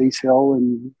Springs, Ace Hill,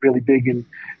 and really big and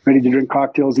ready-to-drink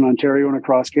cocktails in Ontario and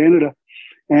across Canada.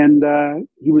 And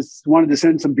he wanted to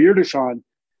send some beer to Sean.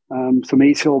 Some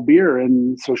Ace Hill beer.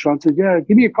 And so Sean said, "Yeah,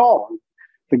 give me a call."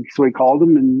 So he called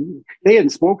him, and they hadn't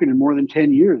spoken in more than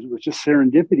 10 years. It was just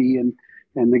serendipity. And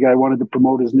the guy wanted to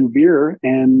promote his new beer.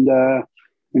 And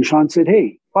Sean said,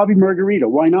 "Hey, Bobby Margarita,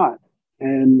 why not?"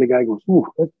 And the guy goes, "Ooh,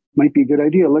 that might be a good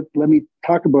idea. Let me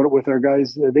talk about it with our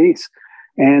guys at Ace."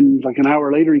 And like an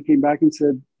hour later, he came back and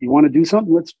said, "You want to do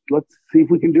something? Let's see if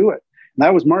we can do it." And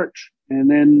that was March.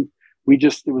 And then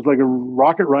it was like a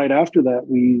rocket ride after that.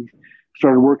 We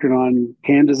started working on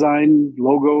can design,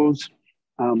 logos,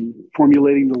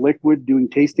 formulating the liquid, doing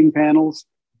tasting panels,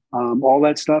 all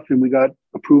that stuff. And we got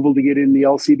approval to get in the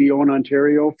LCBO in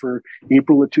Ontario for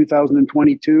April of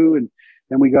 2022. And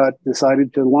then we got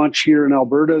decided to launch here in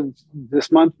Alberta this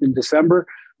month in December.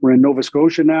 We're in Nova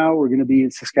Scotia now. We're going to be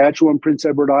in Saskatchewan, Prince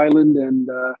Edward Island, and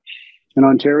in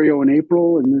Ontario in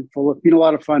April. And it's been a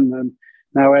lot of fun. I'm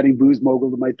now adding Booze Mogul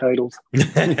to my titles.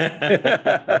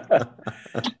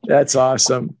 That's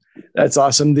awesome. That's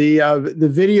awesome. The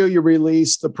video you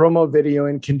released, the promo video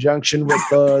in conjunction with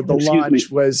the launch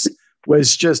was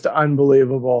just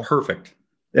unbelievable. Perfect.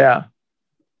 Yeah.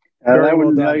 That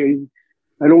one, I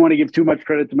don't want to give too much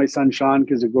credit to my son, Sean,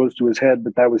 because it goes to his head,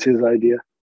 but that was his idea.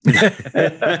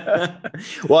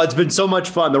 Well, it's been so much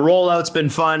fun. The rollout's been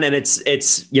fun. And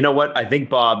it's, you know what, I think,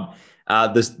 Bob,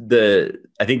 I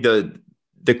think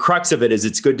the crux of it is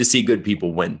it's good to see good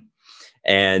people win.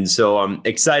 And so I'm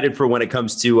excited for when it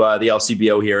comes to the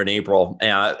LCBO here in April.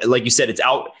 Like you said, it's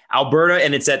Alberta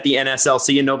and it's at the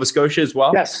NSLC in Nova Scotia as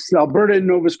well. Yes, Alberta and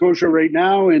Nova Scotia right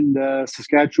now, and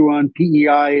Saskatchewan,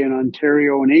 PEI, and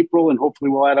Ontario in April, and hopefully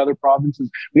we'll add other provinces.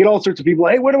 We get all sorts of people.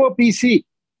 Hey, what about BC?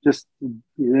 Just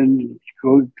then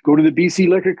go to the BC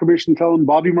Liquor Commission, tell them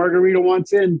Bobby Margarita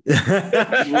wants in.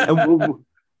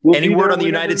 We'll any word on the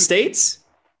United States?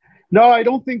 No, I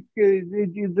don't think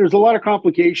there's a lot of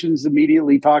complications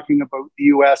immediately talking about the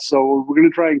U.S. So we're going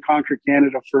to try and conquer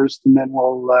Canada first, and then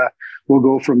we'll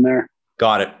go from there.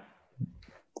 Got it.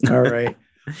 All right.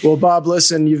 Well, Bob,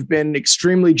 listen, you've been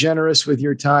extremely generous with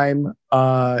your time,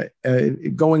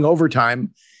 going over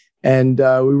time, and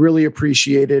we really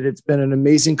appreciate it. It's been an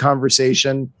amazing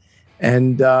conversation,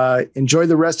 and enjoy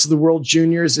the rest of the World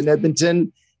Juniors in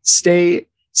Edmonton. Stay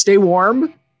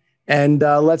warm. And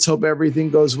let's hope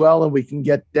everything goes well and we can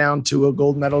get down to a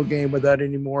gold medal game without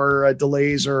any more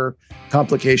delays or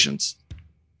complications.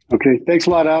 Okay. Thanks a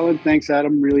lot, Allan. Thanks,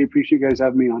 Adam. Really appreciate you guys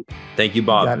having me on. Thank you,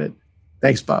 Bob. Got it.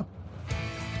 Thanks, Bob.